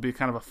thought this would be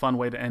kind of a fun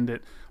way to end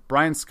it,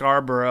 Brian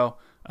Scarborough,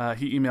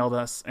 he emailed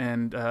us,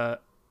 and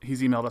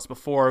he's emailed us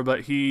before,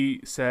 but he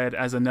said,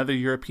 as another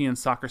European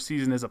soccer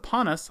season is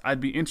upon us,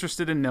 I'd be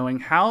interested in knowing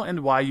how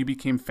and why you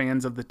became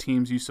fans of the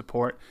teams you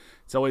support.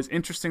 It's always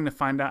interesting to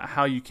find out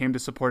how you came to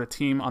support a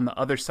team on the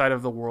other side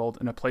of the world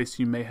in a place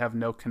you may have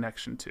no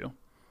connection to.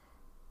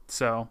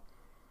 So,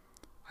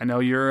 I know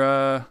you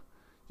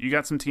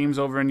got some teams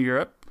over in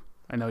Europe.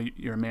 I know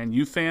you're a Man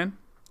U fan.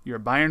 You're a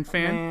Bayern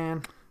fan.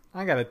 Man,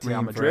 I got a Real team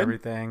for Madrid.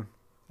 everything.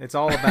 It's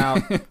all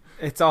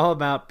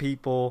about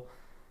people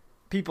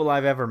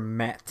I've ever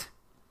met.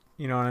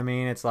 You know what I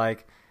mean? It's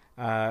like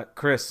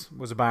Chris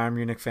was a Bayern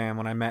Munich fan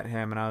when I met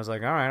him, and I was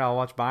like, all right, I'll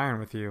watch Bayern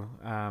with you.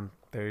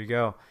 There you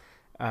go.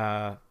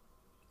 A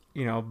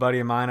buddy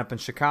of mine up in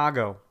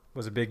Chicago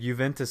was a big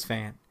Juventus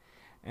fan,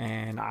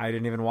 and I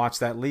didn't even watch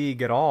that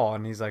league at all.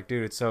 And he's like,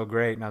 dude, it's so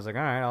great. And I was like,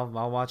 all right,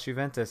 I'll watch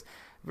Juventus.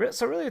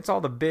 So really, it's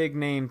all the big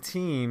name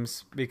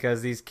teams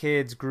because these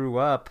kids grew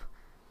up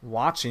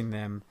watching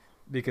them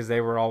because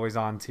they were always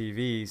on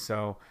TV.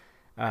 So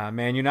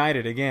Man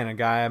United, again, a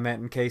guy I met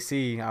in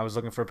KC, I was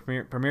looking for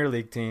a Premier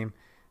League team.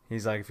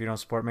 He's like, if you don't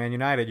support Man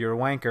United, you're a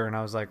wanker. And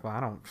I was like, well, I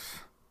don't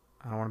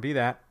want to be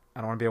that.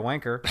 I don't want to be a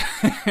wanker.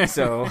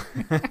 So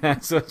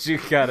that's what you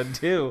got to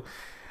do.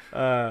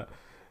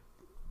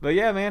 But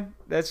yeah, man,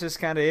 that's just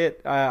kind of it.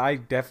 I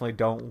definitely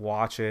don't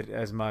watch it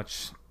as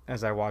much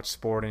as I watch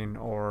sporting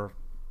or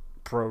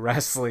pro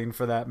wrestling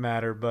for that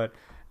matter, but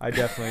I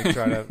definitely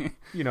try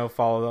to,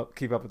 follow up,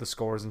 keep up with the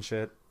scores and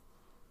shit.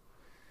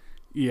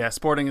 Yeah,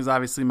 Sporting is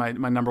obviously my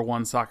number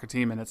one soccer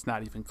team, and it's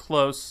not even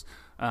close.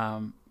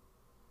 The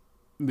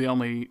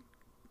only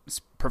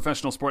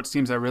professional sports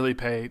teams I really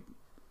pay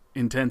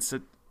intense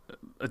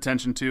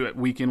attention to at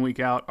week in, week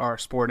out are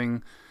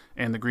Sporting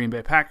and the Green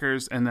Bay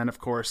Packers, and then, of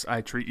course, I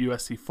treat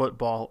USC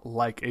football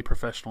like a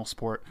professional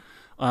sport.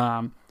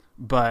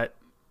 But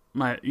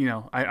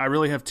I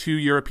really have 2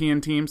 European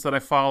teams that I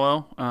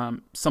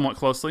follow somewhat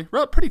closely,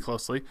 pretty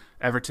closely.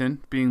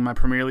 Everton being my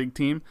Premier League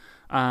team.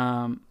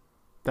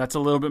 That's a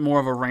little bit more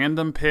of a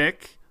random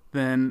pick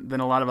than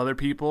a lot of other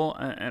people,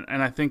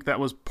 and I think that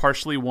was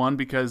partially one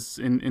because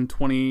in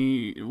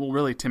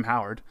Tim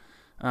Howard,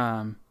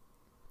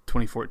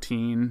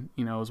 2014,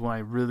 was when I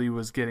really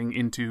was getting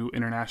into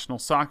international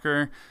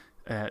soccer.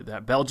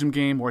 That Belgium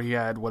game where he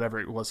had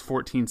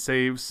 14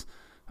 saves.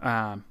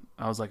 I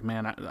was like,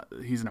 man,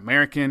 he's an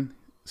American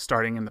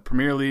starting in the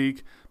Premier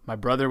League. My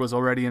brother was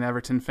already an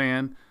Everton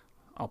fan.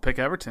 I'll pick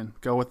Everton.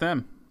 Go with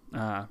them.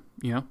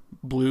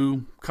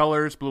 Blue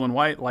colors, blue and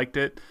white, liked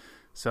it.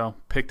 So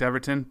picked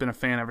Everton, been a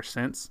fan ever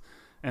since.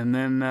 And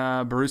then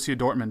Borussia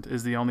Dortmund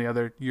is the only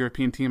other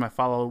European team I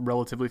follow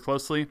relatively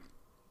closely.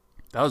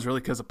 That was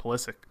really because of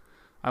Pulisic.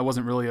 I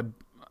wasn't really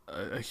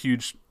a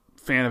huge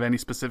fan of any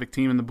specific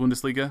team in the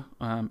Bundesliga,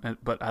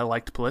 but I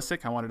liked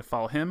Pulisic. I wanted to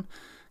follow him.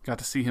 Got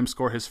to see him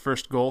score his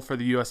first goal for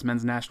the U.S.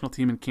 men's national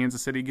team in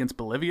Kansas City against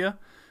Bolivia.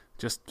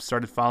 Just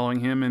started following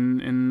him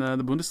in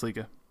the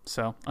Bundesliga.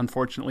 So,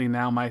 unfortunately,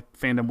 now my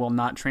fandom will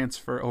not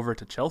transfer over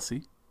to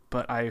Chelsea,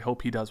 but I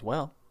hope he does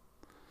well.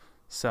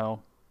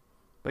 So,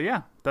 but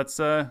yeah, that's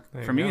for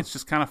me. It's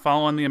just kind of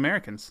following the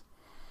Americans.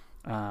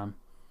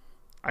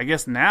 I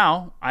guess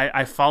now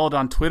I followed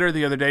on Twitter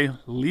the other day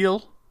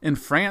Lille in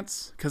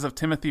France because of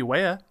Timothy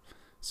Weah.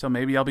 So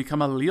maybe I'll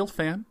become a Lille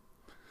fan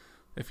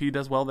if he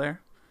does well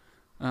there.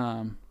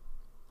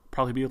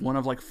 Probably be one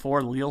of like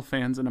 4 Lille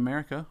fans in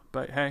America,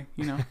 but hey,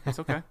 it's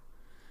okay.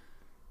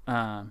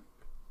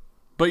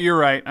 But you're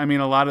right. I mean,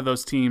 a lot of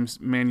those teams,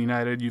 Man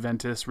United,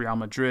 Juventus, Real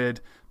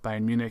Madrid,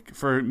 Bayern Munich,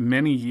 for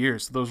many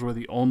years, those were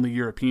the only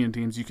European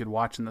teams you could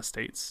watch in the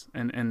States.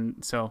 And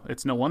so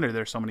it's no wonder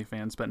there's so many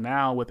fans. But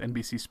now with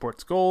NBC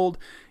Sports Gold,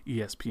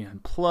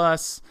 ESPN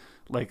Plus,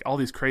 like all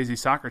these crazy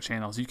soccer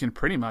channels, you can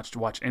pretty much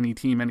watch any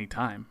team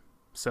anytime.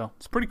 So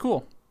it's pretty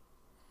cool.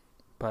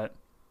 But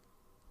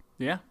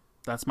yeah,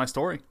 that's my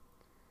story.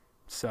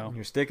 So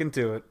you're sticking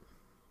to it.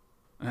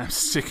 I'm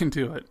sticking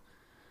to it.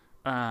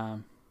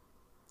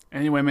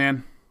 Anyway,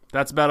 man,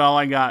 that's about all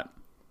I got.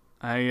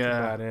 That's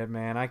about it,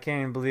 man. I can't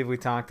even believe we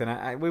talked,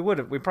 and we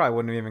probably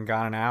wouldn't have even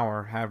gone an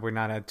hour had we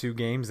not had 2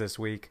 games this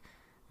week,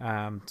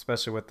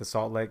 especially with the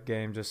Salt Lake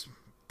game just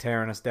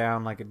tearing us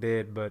down like it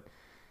did. But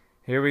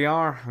here we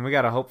are, and we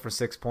got to hope for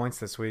 6 points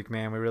this week,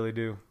 man. We really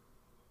do.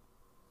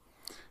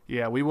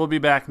 Yeah, we will be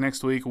back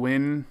next week.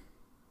 Win,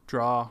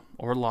 draw,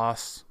 or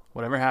loss,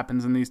 whatever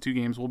happens in these 2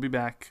 games, we'll be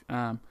back.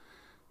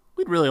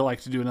 We'd really like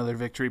to do another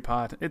victory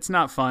pod. It's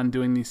not fun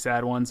doing these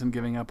sad ones and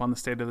giving up on the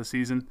state of the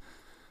season.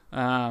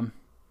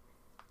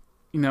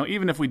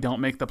 even if we don't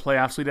make the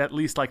playoffs, we'd at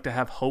least like to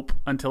have hope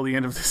until the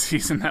end of the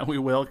season that we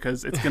will,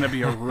 because it's going to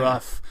be a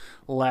rough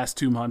last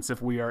 2 months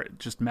if we are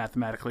just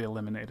mathematically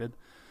eliminated.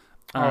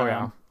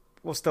 Yeah.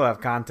 We'll still have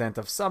content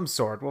of some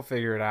sort. We'll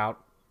figure it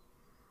out.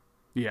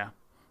 Yeah.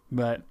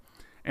 But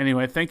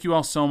anyway, thank you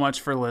all so much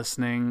for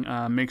listening.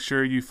 Make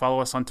sure you follow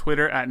us on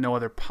Twitter at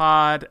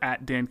NoOtherPod,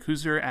 at Dan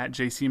Kuzer, at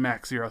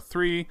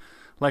JCMax03.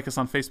 Like us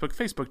on Facebook,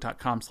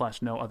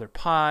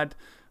 facebook.com/NoOtherPod.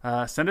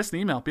 Send us an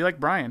email. Be like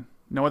Brian.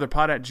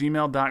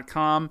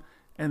 NoOtherPod@gmail.com,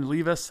 and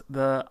leave us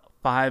the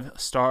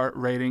 5-star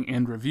rating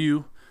and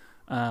review.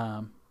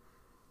 But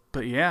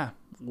yeah,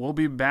 we'll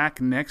be back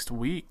next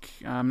week.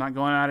 I'm not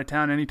going out of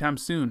town anytime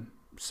soon,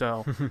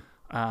 so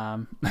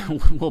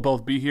we'll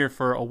both be here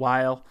for a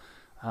while.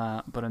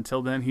 But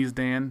until then, he's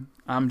Dan.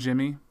 I'm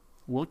Jimmy.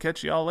 We'll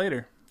catch you all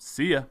later.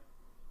 See ya.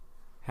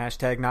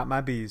 # not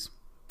my bees.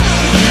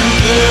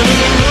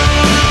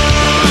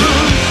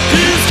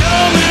 He's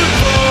coming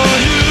for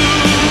you.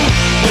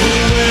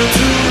 Nowhere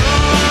to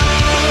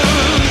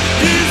run.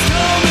 He's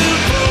coming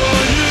for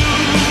you.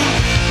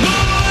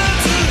 Nowhere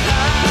to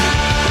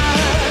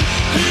hide.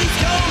 He's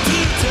come to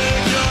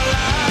take your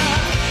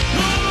life.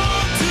 No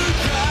one to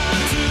cry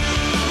to.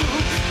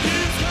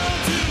 He's come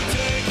to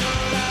take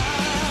your life.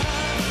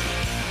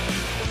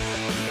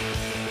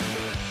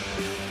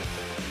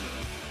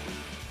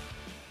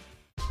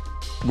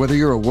 Whether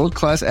you're a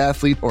world-class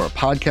athlete or a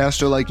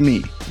podcaster like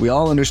me, we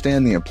all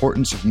understand the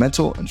importance of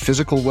mental and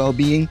physical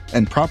well-being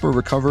and proper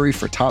recovery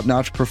for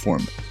top-notch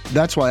performance.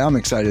 That's why I'm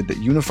excited that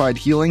Unified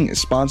Healing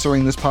is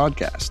sponsoring this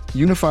podcast.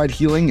 Unified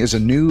Healing is a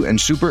new and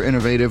super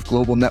innovative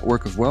global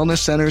network of wellness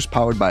centers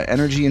powered by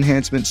Energy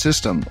Enhancement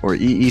System, or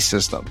EE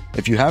System.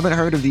 If you haven't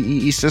heard of the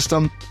EE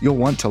System, you'll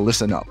want to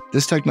listen up.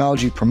 This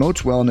technology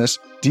promotes wellness,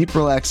 deep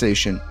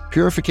relaxation,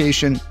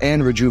 purification,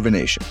 and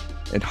rejuvenation.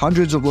 In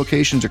hundreds of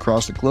locations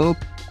across the globe,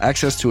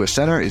 access to a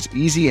center is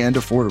easy and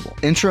affordable.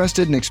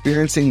 Interested in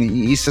experiencing the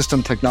EE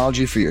System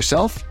technology for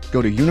yourself?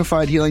 Go to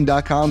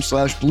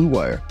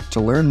unifiedhealing.com/bluewire to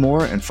learn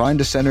more and find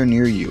a center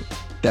near you.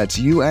 That's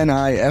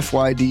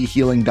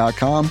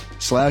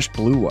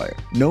unifydhealing.com/bluewire.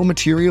 No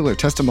material or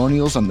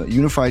testimonials on the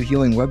Unified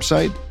Healing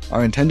website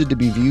are intended to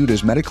be viewed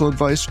as medical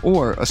advice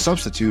or a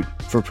substitute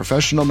for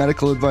professional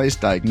medical advice,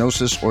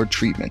 diagnosis, or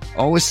treatment.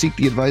 Always seek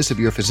the advice of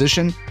your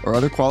physician or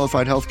other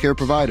qualified healthcare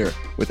provider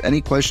with any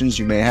questions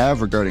you may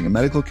have regarding a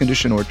medical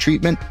condition or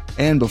treatment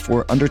and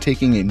before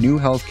undertaking a new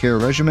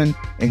healthcare regimen,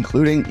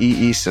 including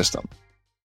EE System.